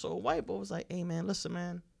 So a white boy was like, "Hey man, listen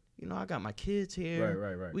man, I got my kids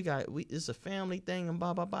here. Right. It's a family thing and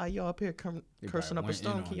blah blah blah. Y'all up here cursing up a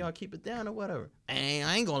storm. Can y'all keep it down or whatever? I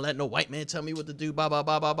ain't gonna let no white man tell me what to do. Blah blah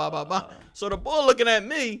blah blah blah blah blah." So the boy looking at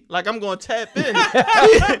me like I'm gonna tap in.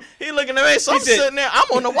 he looking at me, so I'm sitting there.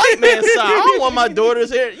 I'm on the white man's side. I don't want my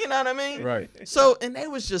daughters here. You know what I mean? Right. So and they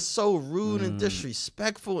was just so rude and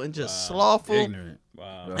disrespectful and just slothful. Ignorant.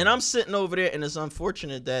 Wow. And I'm sitting over there, and it's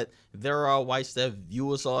unfortunate that there are whites that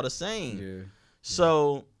view us all the same. Yeah.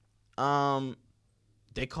 So.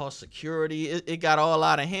 They called security. It got all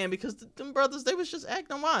out of hand because them brothers, they was just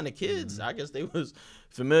acting wild. The kids, I guess they was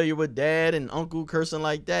familiar with dad and uncle cursing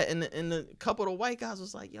like that. And the couple of the white guys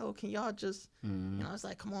was like, "Yo, can y'all just?" I was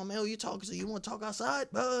like, "Come on, man, who you talking to? You want to talk outside,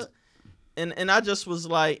 bud?" And I just was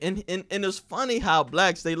like, and it's funny how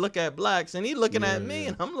blacks, they look at blacks, and he looking at me,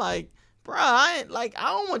 and I'm like, "Bro, I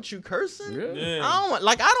don't want you cursing. Yeah.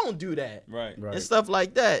 I don't do that, Right. and stuff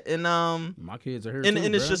like that." And my kids are here and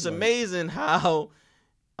too, it's just amazing how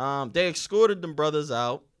they escorted them brothers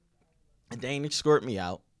out, and they ain't escort me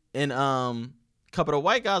out. And a couple of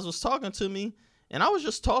white guys was talking to me, and I was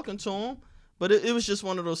just talking to them. But it was just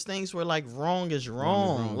one of those things where, like, wrong is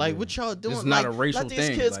wrong. Like, what y'all doing? It's not like, a racial let these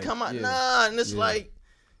thing. kids like, come out. yeah. Nah, and it's like,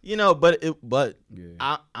 I'm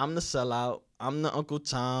the sellout. I'm the Uncle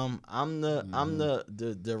Tom. I'm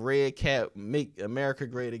the red cat, make America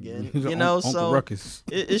great again. Uncle So Ruckus.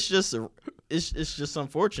 it's just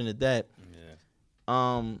unfortunate that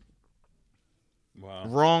Wow.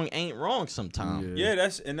 wrong ain't wrong sometimes. Yeah,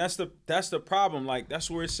 that's the problem. Like,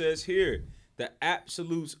 that's where it says here, the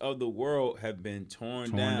absolutes of the world have been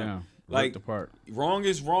torn down. Like, apart. Wrong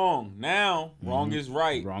is wrong now. Wrong is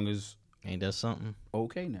right. Wrong is Ain't that something?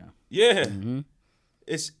 okay now. Yeah. Mm-hmm.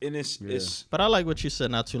 It's But I like what you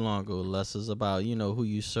said not too long ago, Les, is about, who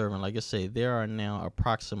you serving. Like I say, there are now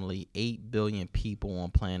approximately 8 billion people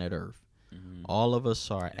on planet Earth. All of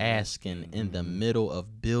us are asking in the middle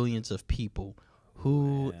of billions of people,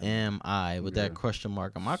 who am I? With that question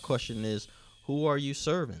mark. And my question is, who are you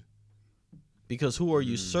serving? Because who are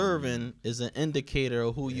you serving is an indicator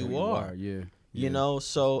of who you are. Yeah.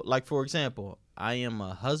 So, like, for example, I am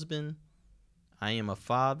a husband. I am a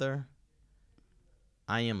father.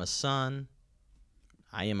 I am a son.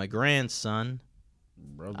 I am a grandson.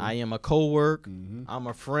 Brother. I am a co-worker. I'm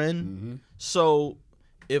a friend. So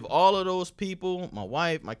if all of those people, my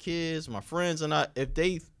wife, my kids, my friends, and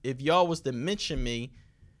if y'all was to mention me,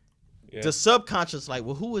 the subconscious, like,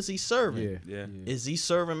 well, who is he serving? Yeah. Is he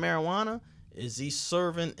serving marijuana? Is he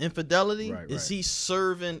serving infidelity? Right. Is he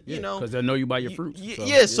serving, because they know you by your fruits.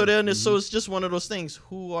 So then, so it's just one of those things.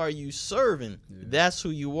 Who are you serving? That's who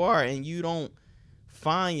you are, and you don't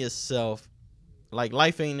find yourself like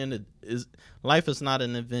life is not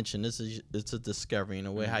an invention. It's a discovery. In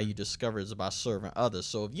a way, how you discover is about serving others.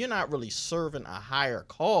 So if you're not really serving a higher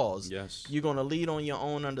cause, you're gonna lead on your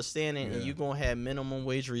own understanding, and you're gonna have minimum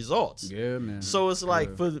wage results. Yeah, man. So it's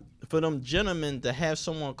like for them gentlemen to have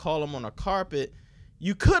someone call them on a carpet,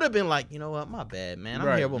 you could have been like, you know what, my bad, man.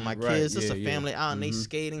 I'm here with my kids. It's a family out and they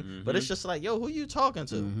skating. But it's just like, yo, who you talking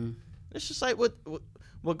to? It's just like, what?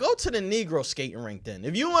 Well, go to the Negro skating rink then.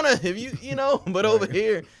 If you wanna, but over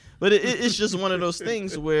here. But it's just one of those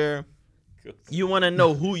things where you want to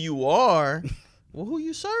know who you are. Well, who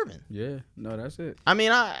you serving? Yeah, no, that's it. I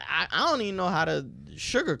mean, I don't even know how to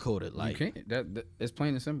sugarcoat it. Like, you can't. That it's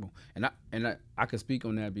plain and simple. And I can speak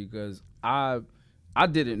on that because I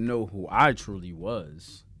didn't know who I truly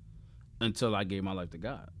was until I gave my life to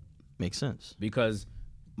God. Makes sense. Because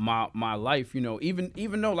my life,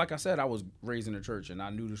 even though, like I said, I was raised in the church and I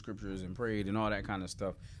knew the scriptures and prayed and all that kind of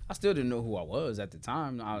stuff, I still didn't know who I was at the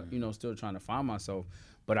time. I, still trying to find myself.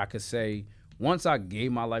 But I could say once I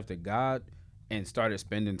gave my life to God and started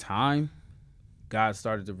spending time, God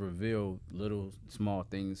started to reveal little small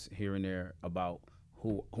things here and there about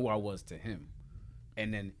who I was to him.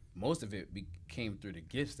 And then most of it came through the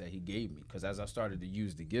gifts that he gave me. Because as I started to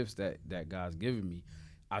use the gifts that God's given me,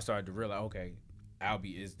 I started to realize, okay,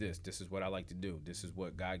 Albie is this. This is what I like to do. This is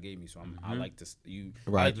what God gave me. So I like to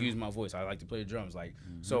I like to use my voice. I like to play drums. Like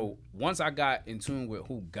so, once I got in tune with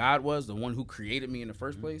who God was, the one who created me in the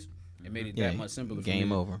first place, it made it that much simpler for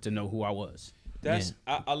me to know who I was. That's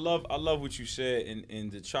I love what you said,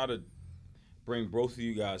 and to try to bring both of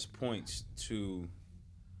you guys' points to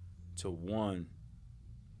one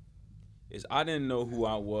is I didn't know who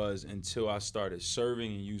I was until I started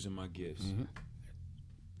serving and using my gifts.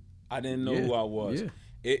 I didn't know who I was.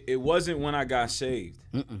 Yeah. It wasn't when I got saved.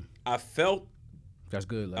 I felt. That's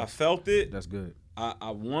good. Like, I felt it. That's good.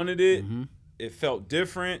 I wanted it. It felt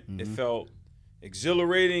different. It felt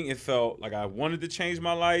exhilarating. It felt like I wanted to change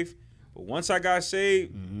my life. But once I got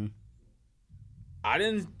saved, I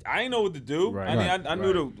didn't know what to do. Right. I mean, I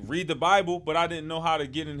knew to read the Bible, but I didn't know how to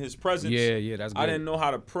get in His presence. Yeah, that's good. I didn't know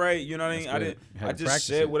how to pray. You know what I mean? I just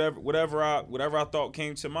said whatever I thought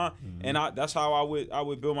came to mind, and that's how I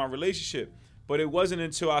would build my relationship. But it wasn't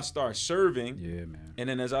until I started serving. Yeah, man. And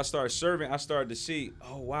then as I started serving, I started to see,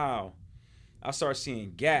 oh wow, I started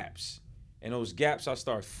seeing gaps, and those gaps I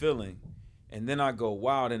start filling. And then I go,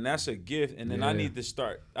 wow, then that's a gift. And then I need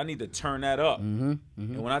to turn that up. And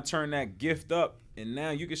when I turn that gift up, and now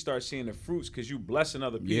you can start seeing the fruits because you blessing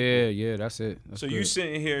other people. Yeah, that's it. That's so good. You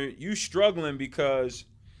sitting here, you struggling because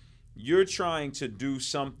you're trying to do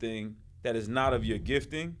something that is not of your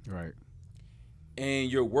gifting. Right.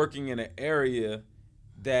 And you're working in an area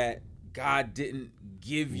that God didn't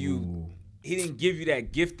give you. Ooh. He didn't give you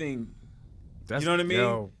that gifting. You know what I mean?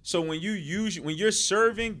 Yo. So when you're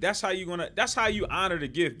serving, that's how you honor the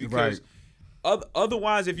gift, because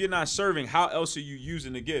otherwise, if you're not serving, how else are you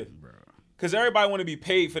using the gift? Because everybody want to be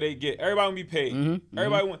paid for their gift. Everybody want to be paid.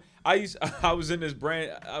 Everybody want. I was in this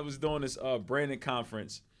I was doing this branding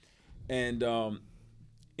conference, and I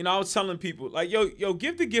was telling people like, yo,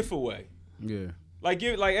 give the gift away. Yeah. Like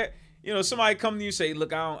somebody come to you and say,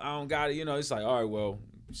 look, I don't got it. It's like, all right, well,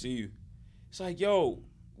 see you. It's like, yo,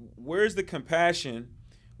 where's the compassion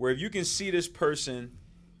where if you can see this person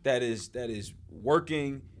that is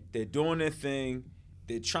working, they're doing their thing,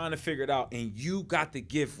 they're trying to figure it out, and you got the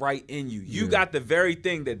gift right in you. You got the very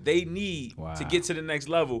thing that they need to get to the next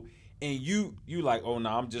level, and you like, oh no,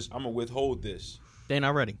 I'm gonna withhold this. They're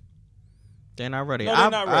not ready. They're not ready. No,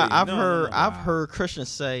 they're not ready. I've heard Christians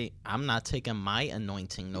say, "I'm not taking my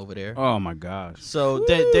anointing over there." Oh my gosh! So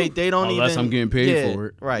they don't unless I'm getting paid for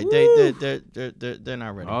it. Right? They're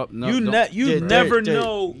not ready. Oh, no, you never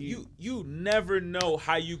know. You never know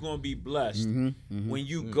how you gonna be blessed when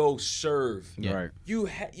you go serve. Yeah.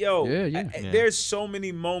 Right? There's so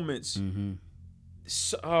many moments.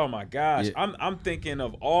 So, oh my gosh! Yeah. I'm thinking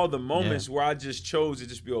of all the moments where I just chose to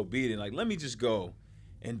just be obedient. Like, let me just go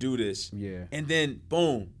and do this. Yeah. And then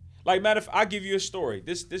boom. Like, matter of fact, I'll give you a story.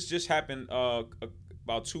 This just happened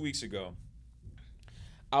about 2 weeks ago.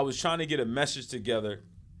 I was trying to get a message together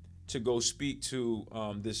to go speak to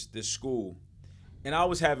this school, and I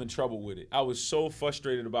was having trouble with it. I was so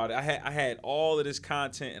frustrated about it. I had all of this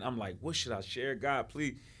content, and I'm like, what should I share? God,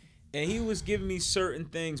 please. And He was giving me certain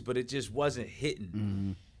things, but it just wasn't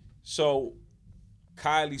hitting. So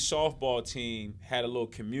Kylie's softball team had a little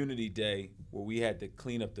community day where we had to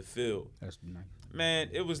clean up the field. That's nice. Man,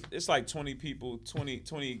 it's like 20 people,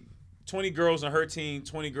 20 girls on her team,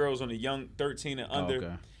 20 girls on the young 13 and under.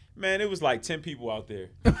 Okay. Man, it was like 10 people out there.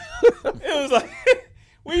 It was like,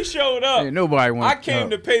 we showed up. Ain't nobody I came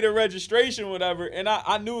to pay the registration or whatever, and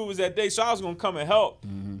I knew it was that day, so I was going to come and help.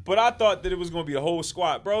 But I thought that it was going to be a whole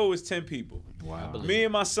squad. Bro, it was 10 people. Wow. Me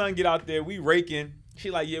and my son get out there, we raking.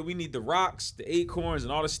 She like, yeah, we need the rocks, the acorns,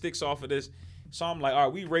 and all the sticks off of this. So I'm like, all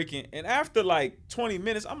right, we raking. And after like 20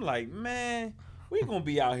 minutes, I'm like, man, we going to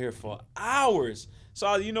be out here for hours.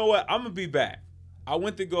 So you know what? I'm going to be back. I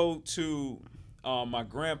went to go to my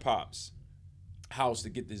grandpa's house to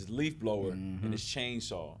get this leaf blower and this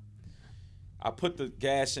chainsaw. I put the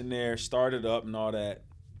gas in there, started up and all that,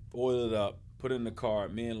 oiled it up, put it in the car.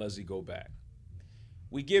 Me and Leslie go back.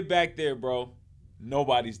 We get back there, bro.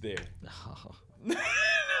 Nobody's there.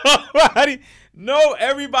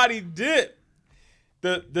 Everybody dipped.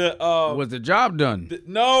 Was the job done?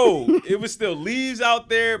 No, it was still leaves out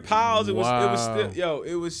there, piles. It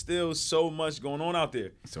was still so much going on out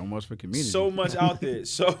there. So much for community. So much out there.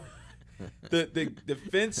 So the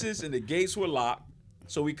fences and the gates were locked,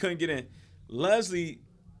 so we couldn't get in. Leslie,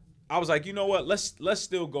 I was like, you know what? Let's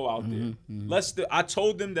still go out there. I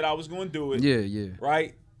told them that I was going to do it. Yeah.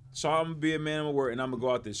 Right. So I'm gonna be a man of my word, and I'm gonna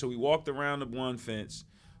go out there. So we walked around the one fence,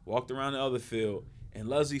 walked around the other field, and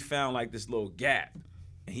Leslie found like this little gap,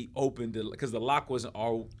 and he opened it because the lock wasn't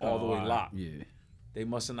all the way locked. Yeah. They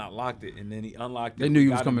must have not locked it, and then he unlocked it. They knew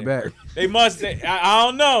you was coming back. They must. I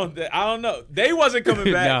don't know. I don't know. They wasn't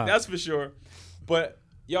coming back. Nah. That's for sure. But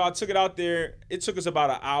yo, I took it out there. It took us about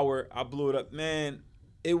an hour. I blew it up, man.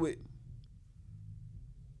 It would.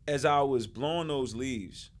 As I was blowing those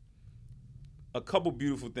leaves, a couple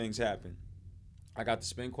beautiful things happened. I got to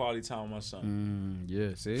spend quality time with my son. Yeah,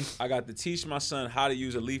 see? I got to teach my son how to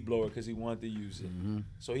use a leaf blower because he wanted to use it.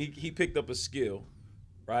 So he picked up a skill,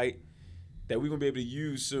 right, that we're going to be able to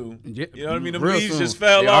use soon. Yeah, You know what I mean? The real leaves soon. just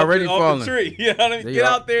fell They off already the falling. tree. You know what I mean? Get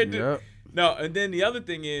out there and do Yep. No, and then the other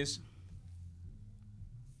thing is,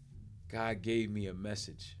 God gave me a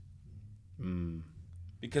message.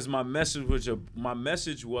 Because my message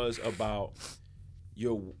was about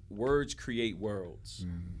your words create worlds.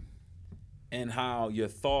 And how your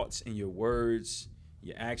thoughts and your words,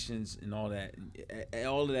 your actions and all that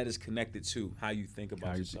of that is connected to how you think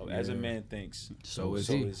about yourself. As a man thinks, so is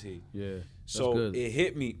he. Yeah. So good. it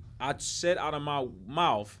hit me. I said out of my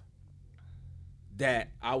mouth that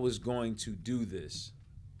I was going to do this.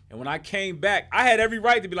 And when I came back, I had every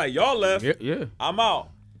right to be like, y'all left. Yeah. I'm out.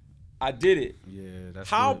 I did it. Yeah, that's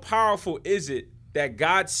How good. powerful is it that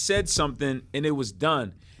God said something and it was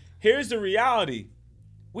done? Here's the reality.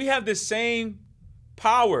 We have the same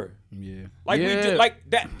power. Yeah. Like we do, like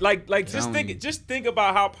that, like just think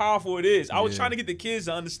about how powerful it is. I was Yeah. trying to get the kids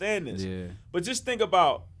to understand this. Yeah. But just think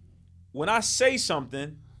about when I say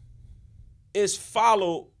something, it's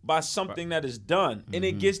followed by something that is done. And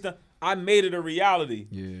it gets done. I made it a reality.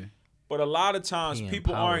 Yeah. But a lot of times He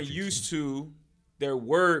people empowered aren't you used to their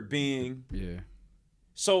word being Yeah.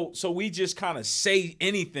 so we just kind of say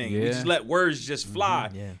anything. We Yeah. just let words just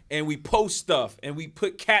fly. Yeah. And we post stuff and we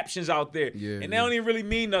put captions out there. Yeah, And they don't even really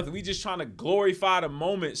mean nothing. We just trying to glorify the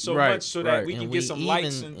moment so Right, much so that right. we can And get some even,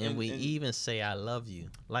 likes and we even say I love you.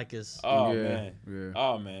 Like it's Oh Yeah, man. yeah.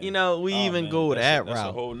 Oh man. you know, we Oh, even man. go That's that a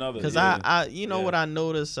route. whole nother. Because yeah. I you know Yeah. what I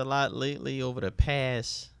noticed a lot lately over the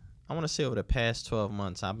past, I want to say over the past 12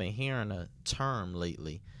 months, I've been hearing a term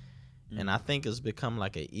lately. And I think it's become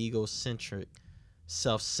like an egocentric,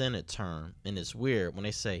 self-centered term. And it's weird when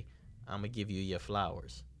they say, I'm going to give you your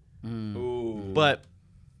flowers. Ooh. But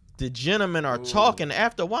the gentlemen are talking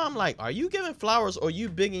after a while. I'm like, are you giving flowers or you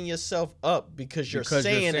bigging yourself up because you're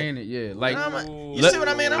saying it? Yeah. Like, And I'm like, you Let- see what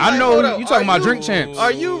I mean? I'm I like, know hold up, you talking are about Drink Champs.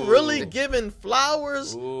 Are you really giving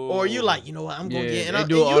flowers, or are you like, you know what, I'm gonna Yeah, get? And, they I,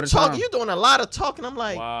 do it and all you the talk, time. you're doing a lot of talking. I'm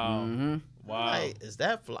like, Wow. Wow. like, is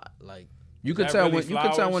that like, you could that tell really when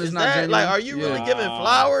flowers? it's is not that genuine. like, are you really Yeah. giving Wow.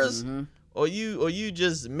 flowers, Mhm. or you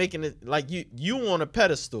just making it like you on a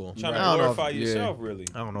pedestal? Trying I to don't know glorify if, yourself, really.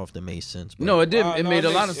 I don't know if that made sense. But No, it did. Wow, It no, made a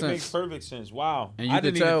lot of It makes sense. perfect sense. Wow. And I you could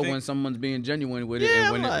didn't even tell think- when someone's being genuine with it, Yeah,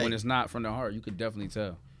 and when like- when it's not from the heart, you could definitely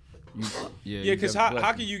tell. Yeah, you because definitely how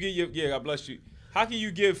bless can you get your God bless you? How can you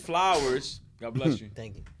give flowers? God bless you.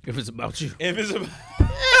 thank you. if it's about you? If it's a,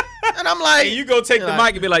 And I'm like, and you go take the like-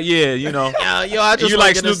 mic and be like, yeah, you know, yo, I and just you wanna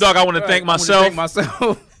like get Snoop this- Dogg. I want to thank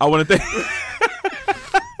myself. I want to thank.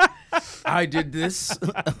 I did this.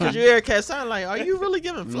 Cause you hear a cat sound like, are you really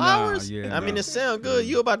giving flowers? yeah, I mean, nah. it sound good.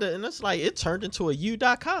 You about to, and it's like it turned into a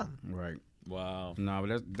u.com. Right. Wow. No,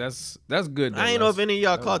 but that's good. Though. I ain't know if any of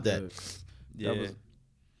y'all caught was that. good. Yeah. was-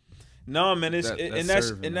 No, man, it's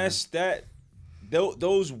that's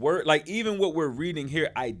those words, like even what we're reading here,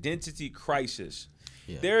 identity crisis.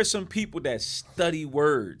 Yeah. There are some people that study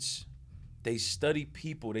words, they study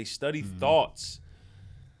people, they study Mm-hmm. thoughts,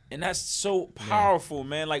 and that's so powerful,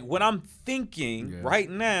 man. Like what I'm thinking Yeah. right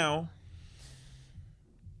now,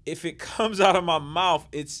 if it comes out of my mouth,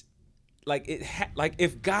 it's like like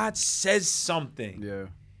if God says something. Yeah.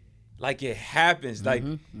 Like it happens. Like,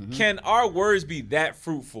 Mm-hmm. can our words be that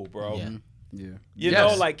fruitful, bro? Yeah. Yeah. You Yes,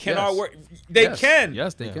 know, like can our yes. word? They Yes. can.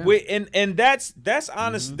 Yes, they can. And that's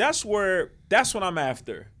honest. That's what I'm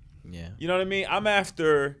after. Yeah. You know what I mean? I'm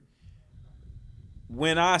after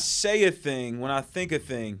when I say a thing, when I think a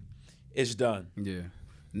thing, it's done. Yeah.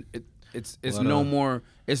 It's Well, no more.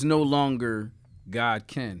 It's no longer God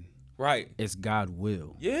can. Right. It's God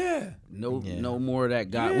will. Yeah. No more of that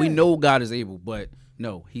God. Yeah. We know God is able, but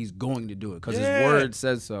no, He's going to do it because Yeah. His word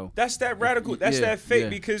says so. That's that radical. That's Yeah, that faith yeah,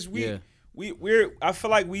 because yeah. we're. I feel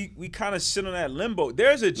like we kind of sit on that limbo.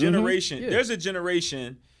 There's a generation. yeah. There's a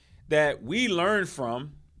generation that we learn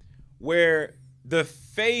from where the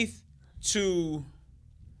faith to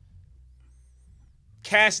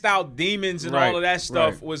cast out demons and Right, all of that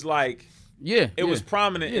stuff right. was like Yeah, it was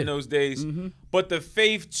prominent in those days. But the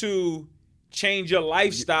faith to change your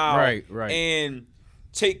lifestyle Right. and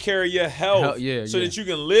take care of your health yeah, so yeah. that you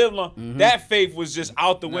can live long. That faith was just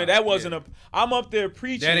out the window. That wasn't yeah. a. I'm up there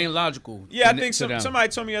preaching. That ain't logical. Yeah, I to think them. somebody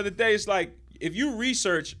told me the other day. It's like if you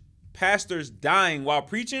research pastors dying while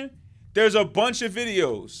preaching. There's a bunch of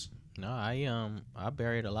videos. No, I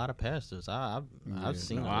buried a lot of pastors. I've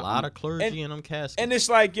seen a lot of clergy in them caskets. And it's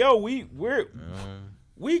like, yo, we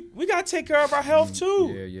gotta take care of our health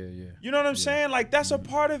too. Yeah. You know what I'm saying? Like that's a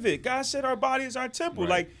part of it. God said our body is our temple. Right.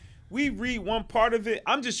 Like we read one part of it.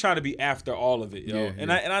 I'm just trying to be after all of it, yo.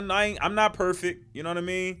 Yeah, I'm not perfect. You know what I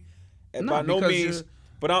mean? And No, by no because means.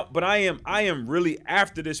 But I am really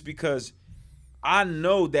after this because I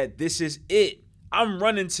know that this is it. I'm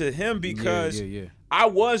running to Him because I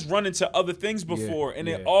was running to other things before, and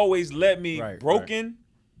it always let me broken. Right.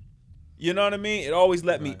 You know what I mean? It always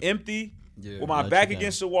let me empty with my back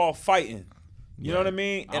against the wall fighting. You know what I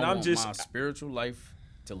mean? And I'm just my spiritual life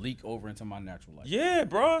to leak over into my natural life. Yeah,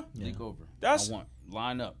 bro. Leak over. I want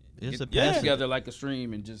line up. Get together like a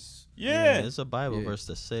stream and just It's a Bible verse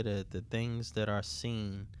to say that the things that are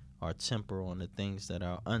seen are temporal and the things that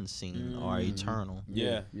are unseen are eternal.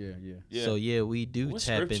 Yeah. So we do what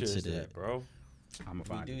tap into is that, bro. I'm gonna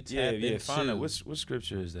find it. Yeah, find it. What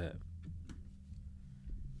scripture is that?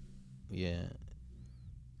 Yeah.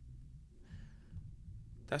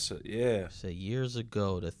 That's So years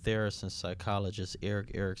ago, the theorist and psychologist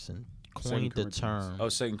Erik Erikson coined the term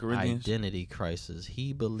 2 Corinthians identity crisis.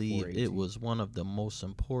 He believed it was one of the most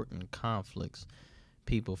important conflicts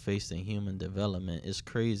people face in human development. It's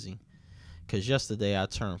crazy because yesterday I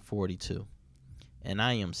turned 42 and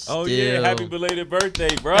I am still happy belated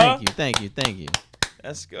birthday, bro. Thank you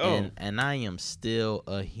Let's go. And I am still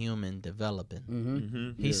a human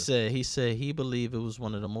developing. He said he believed it was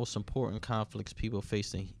one of the most important conflicts people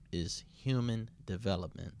facing is human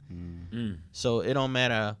development. So it don't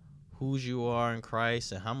matter whose you are in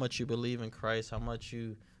Christ and how much you believe in Christ,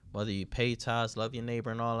 whether you pay tithes, love your neighbor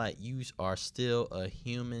and all that, you are still a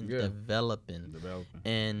human developing.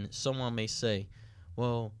 And someone may say,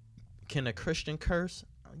 well, can a Christian curse?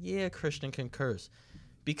 Yeah, a Christian can curse.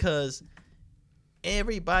 Because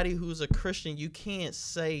everybody who's a Christian, you can't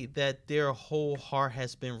say that their whole heart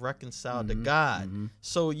has been reconciled to God.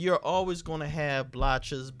 So you're always going to have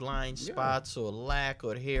blotches, blind spots, or lack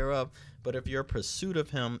or hair up. But if you're in pursuit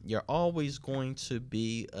of Him, you're always going to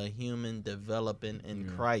be a human developing in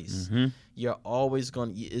Christ. You're always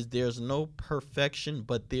going to, there's no perfection,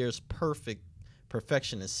 but there's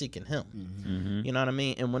perfection in seeking Him. You know what I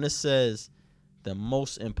mean? And when it says the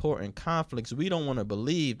most important conflicts, we don't want to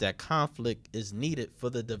believe that conflict is needed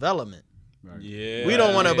for the development. Yeah, we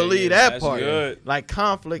don't want to believe that part. Good. Like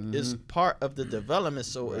conflict is part of the development.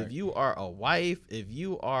 So if you are a wife, if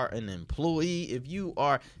you are an employee,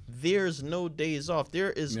 there's no days off.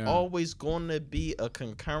 There is always going to be a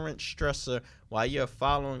concurrent stressor while you're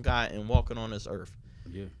following God and walking on this earth.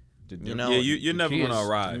 You know, you're never going to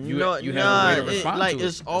arrive.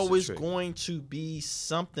 It's always going to be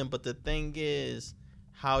something. But the thing is,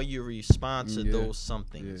 how you respond to those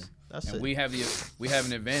somethings. That's it. We have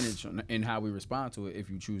an advantage in how we respond to it if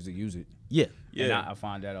you choose to use it. Yeah. And I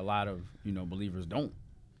find that a lot of believers don't.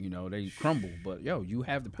 They crumble. But you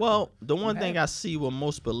have the power. Well, the one thing I see with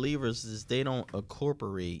most believers is they don't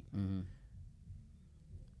incorporate.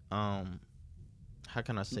 How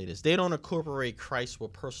can I say this? They don't incorporate Christ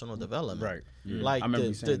with personal development. Right. Yeah. Like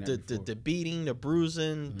the beating, the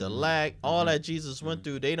bruising, the lack, all that Jesus went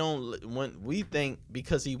through. They don't. When we think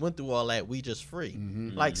because He went through all that, we just free.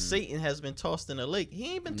 Like Satan has been tossed in the lake.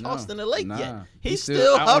 He ain't been tossed in the lake yet. He's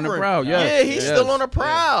still hovering. On the prowl. He's still on the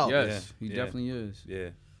prowl. Yes, he definitely is.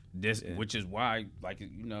 Yeah. Which is why,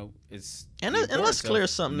 it's and let's clear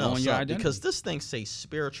something else up because this thing says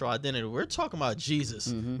spiritual identity. We're talking about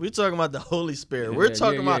Jesus. We're talking about the Holy Spirit. We're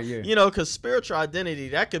talking about because spiritual identity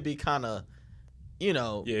that could be kind of, it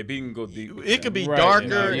can go deep. It could be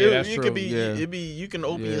darker. It could be. It be. You can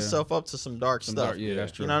open yourself up to some dark stuff.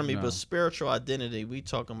 That's true. You know what I mean? But spiritual identity, we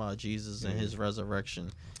talking about Jesus and His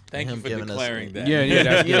resurrection. Thank you for declaring that. Yeah,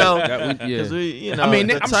 that's because I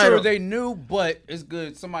mean, I'm sure they knew, but it's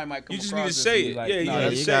good. Somebody might come. You just need to say it. You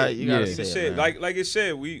gotta say it. Like it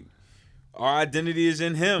said, our identity is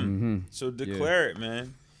in Him. So declare it,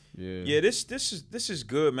 man. Yeah. This is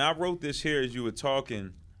good, man. I wrote this here as you were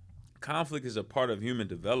talking. Conflict is a part of human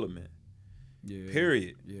development. Yeah.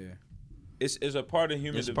 Period. Yeah. It's a part of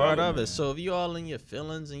human development. It's part of it. So if you all in your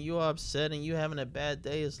feelings and you are upset and you having a bad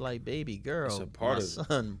day, it's like, baby girl, it's a part my of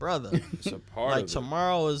son, brother. It's a part like of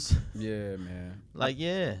tomorrow is. Yeah, man. Like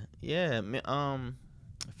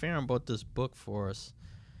Farron bought this book for us,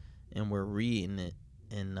 and we're reading it,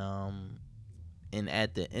 and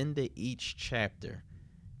at the end of each chapter,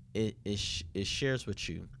 it shares with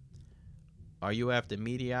you. Are you after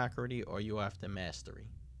mediocrity or are you after mastery?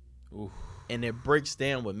 Oof. and it breaks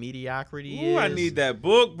down what mediocrity Ooh, is. I need that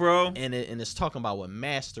book, bro. And it's talking about what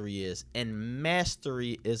mastery is. And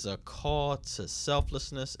mastery is a call to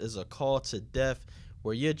selflessness, is a call to death,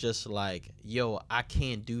 where you're just like, yo, I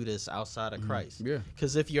can't do this outside of Christ. Yeah.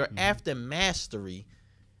 Because if you're after mastery,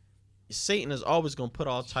 Satan is always going to put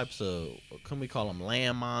all types of, can we call them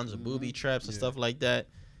landmines or booby traps and stuff like that,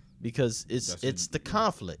 because it's the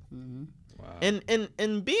conflict. Wow.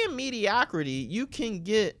 And being mediocrity, you can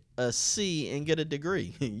get a C and get a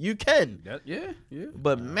degree. You can. Yeah.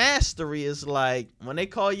 But mastery is like, when they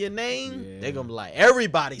call your name, they're going to be like,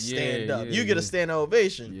 everybody stand up. You get a standing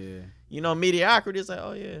ovation. Yeah. You know, mediocrity is like,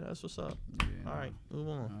 oh, yeah, that's what's up. Yeah. All right, move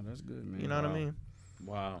on. Oh, that's good, man. You know what I mean?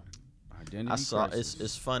 Wow. Identity I saw crisis.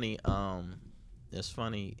 it's funny. It's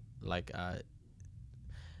funny. Like I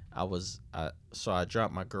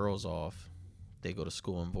dropped my girls off. They go to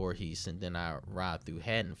school in Voorhees, and then I ride through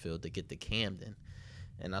Haddonfield to get to Camden.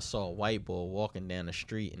 And I saw a white boy walking down the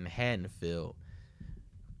street in Haddonfield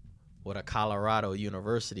with a Colorado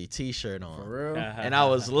University T-shirt on. For real? And I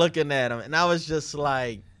was looking at him, and I was just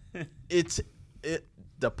like, it's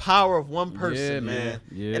the power of one person, man.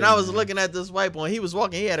 Yeah, and I was man. looking at this white boy, and he was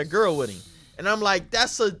walking, he had a girl with him. And I'm like,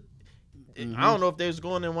 that's a, I don't know if they was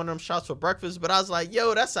going in one of them shops for breakfast, but I was like,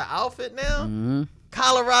 yo, that's an outfit now? Mm-hmm.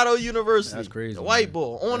 Colorado University. That's crazy, The white man.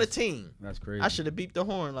 boy on the team. That's crazy. I should have beeped the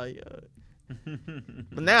horn like,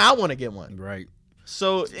 but now I want to get one. Right.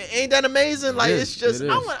 So ain't that amazing? Like, is, it's just, it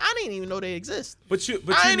is. I didn't even know they exist. But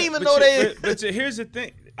I didn't even know they. But here's the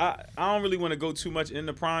thing. I don't really want to go too much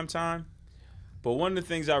into prime time. But one of the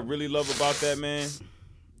things I really love about that man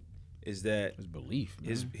is that His belief.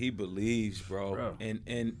 Man. he believes, bro.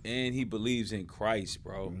 And he believes in Christ,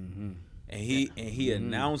 bro. Mm-hmm. And he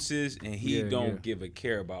announces, and he don't give a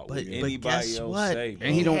care about what anybody guess else what? say, bro.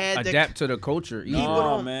 And he don't had the- adapt to the culture either.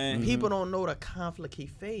 No, man. People don't know the conflict he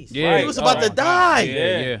faced. Yeah. He was about to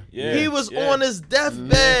die. Yeah. He was on his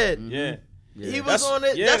deathbed. Yeah. He was on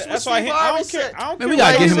it. That's what why Steve I Harvey don't care. said. I don't Man, care we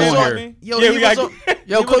gotta what get he him says on on here. me. Yo, Yeah, he we was gotta on- get-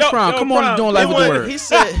 Yo, Coach Prime, come on and doing life with the word. He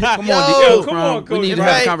said, Come on, Yo, Coach come Prime. on, We Coach need to Prime.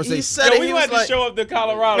 have a He conversation. said Yo, it. we He want was to like, show up to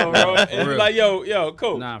Colorado, bro. And real. be like, yo,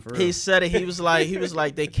 coach. Nah, for real. he said it. He was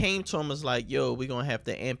like, they came to him was like, yo, we gonna have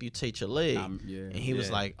to amputate your leg. Yeah. And he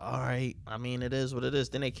was like, all right. I mean, it is what it is.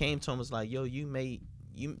 Then they came to him was like, yo,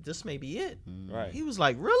 this may be it. Right. He was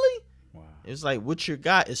like, really? Wow. It was like, what you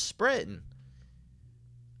got is spreading.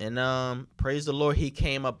 And praise the Lord, he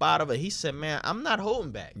came up out of it. He said, man, I'm not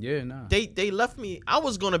holding back. Yeah, nah. They left me. I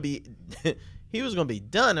was gonna be, he was gonna be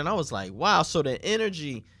done, and I was like, wow. So the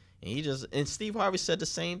energy, and Steve Harvey said the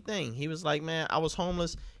same thing. He was like, man, I was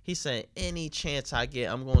homeless. He said, any chance I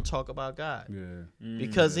get, I'm gonna talk about God. Yeah.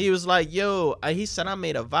 Because he was like, yo, he said, I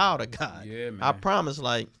made a vow to God. Yeah, man. I promise.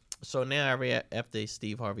 Like, so now after a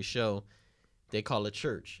Steve Harvey show, they call it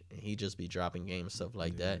church, and he just be dropping games and stuff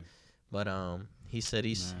like that. But he said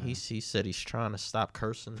he said he's trying to stop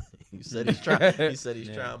cursing. He said he's trying. He said he's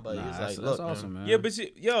trying, but he's like, that's look, awesome, man. Yeah,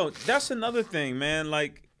 but that's another thing, man.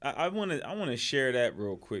 Like I want to share that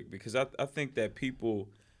real quick because I think that people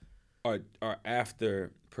are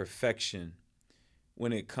after perfection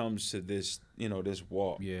when it comes to this, this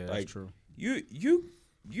walk. Yeah, like, that's true. You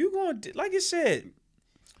going to, like I said,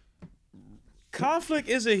 conflict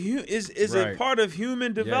is a part of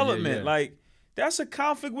human development. yeah. Like that's a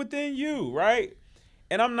conflict within you, right?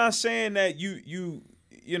 And I'm not saying that you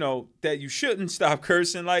that you shouldn't stop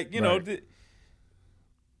cursing. Like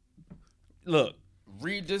look.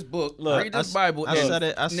 Read this book. Look, read this Bible. I and said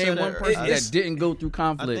it. name one person that didn't go through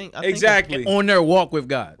conflict I think Exactly. on their walk with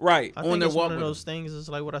God. Right. I on think their it's walk one of with those things. Is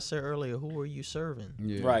like what I said earlier. Who are you serving?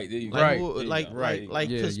 Yeah. Right. There you go. Like, Right. who, There you like, go. like, like,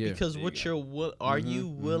 Yeah, cause, yeah. because There what you you're, are you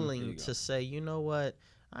There willing you go. to say? You know what?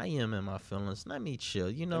 I am in my feelings. Let me chill.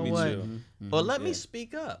 You know me what? chill. Or let me Yeah.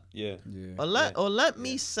 speak up. Yeah. Yeah. Or let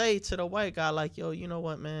me say to the white guy, like, yo, you know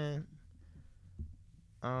what, man?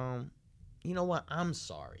 You know what? I'm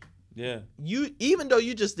sorry. Yeah. You, even though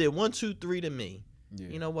you just did 1, 2, 3 to me, Yeah.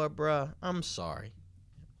 you know what, bruh? I'm sorry.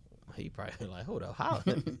 He probably like, hold up, how?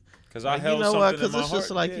 Because I Like, held you know something what? in Because my it's just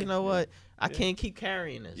heart. like, Yeah. you know what? I Yeah. can't keep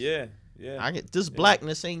carrying this. Yeah. Yeah. I get this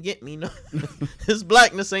blackness ain't get me no. This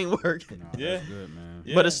blackness ain't working. Nah, Yeah. That's good, man.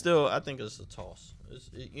 Yeah. But it's still, I think it's a toss.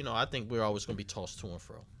 I think we're always gonna be tossed to and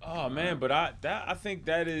fro. Oh man, but I think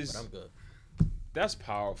that is But I'm good. that's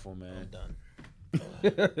powerful, I'm man.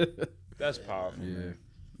 done. That's powerful. Yeah. Man.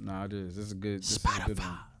 Nah, it is. This is a good. This is a good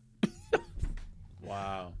one.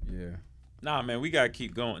 Wow. Yeah. Nah, man, we gotta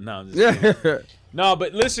keep going. No, I'm just kidding. Yeah. No,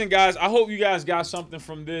 but listen, guys. I hope you guys got something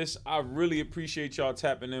from this. I really appreciate y'all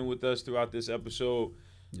tapping in with us throughout this episode.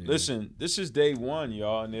 Yeah. Listen, this is day one,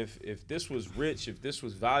 y'all, and if this was rich, if this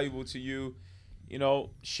was valuable to you,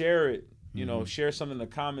 share it. You know, share something in the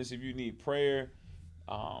comments if you need prayer.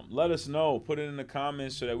 Let us know. Put it in the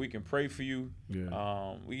comments so that we can pray for you.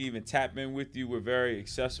 Yeah. We even tap in with you. We're very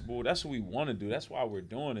accessible. That's what we want to do. That's why we're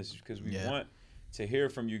doing this, because we want to hear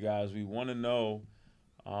from you guys. We want to know,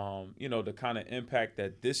 you know, the kind of impact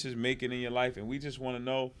that this is making in your life. And we just want to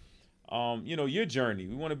know, you know, your journey.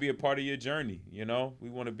 We want to be a part of your journey, you know. We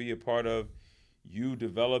want to be a part of you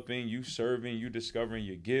developing, you serving, you discovering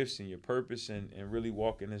your gifts and your purpose and really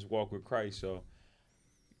walking this walk with Christ. So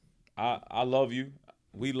I love you.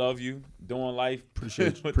 We love you. Doing life.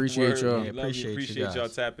 Appreciate y'all. Yeah, appreciate y'all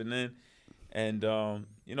tapping in. And,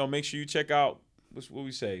 you know, make sure you check out, what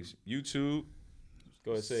we say, YouTube.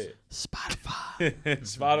 Go ahead, say it.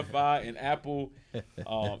 Spotify and Apple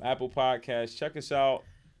Podcasts. Check us out.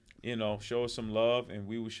 You know, show us some love, and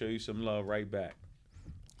we will show you some love right back.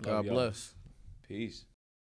 God bless. Peace.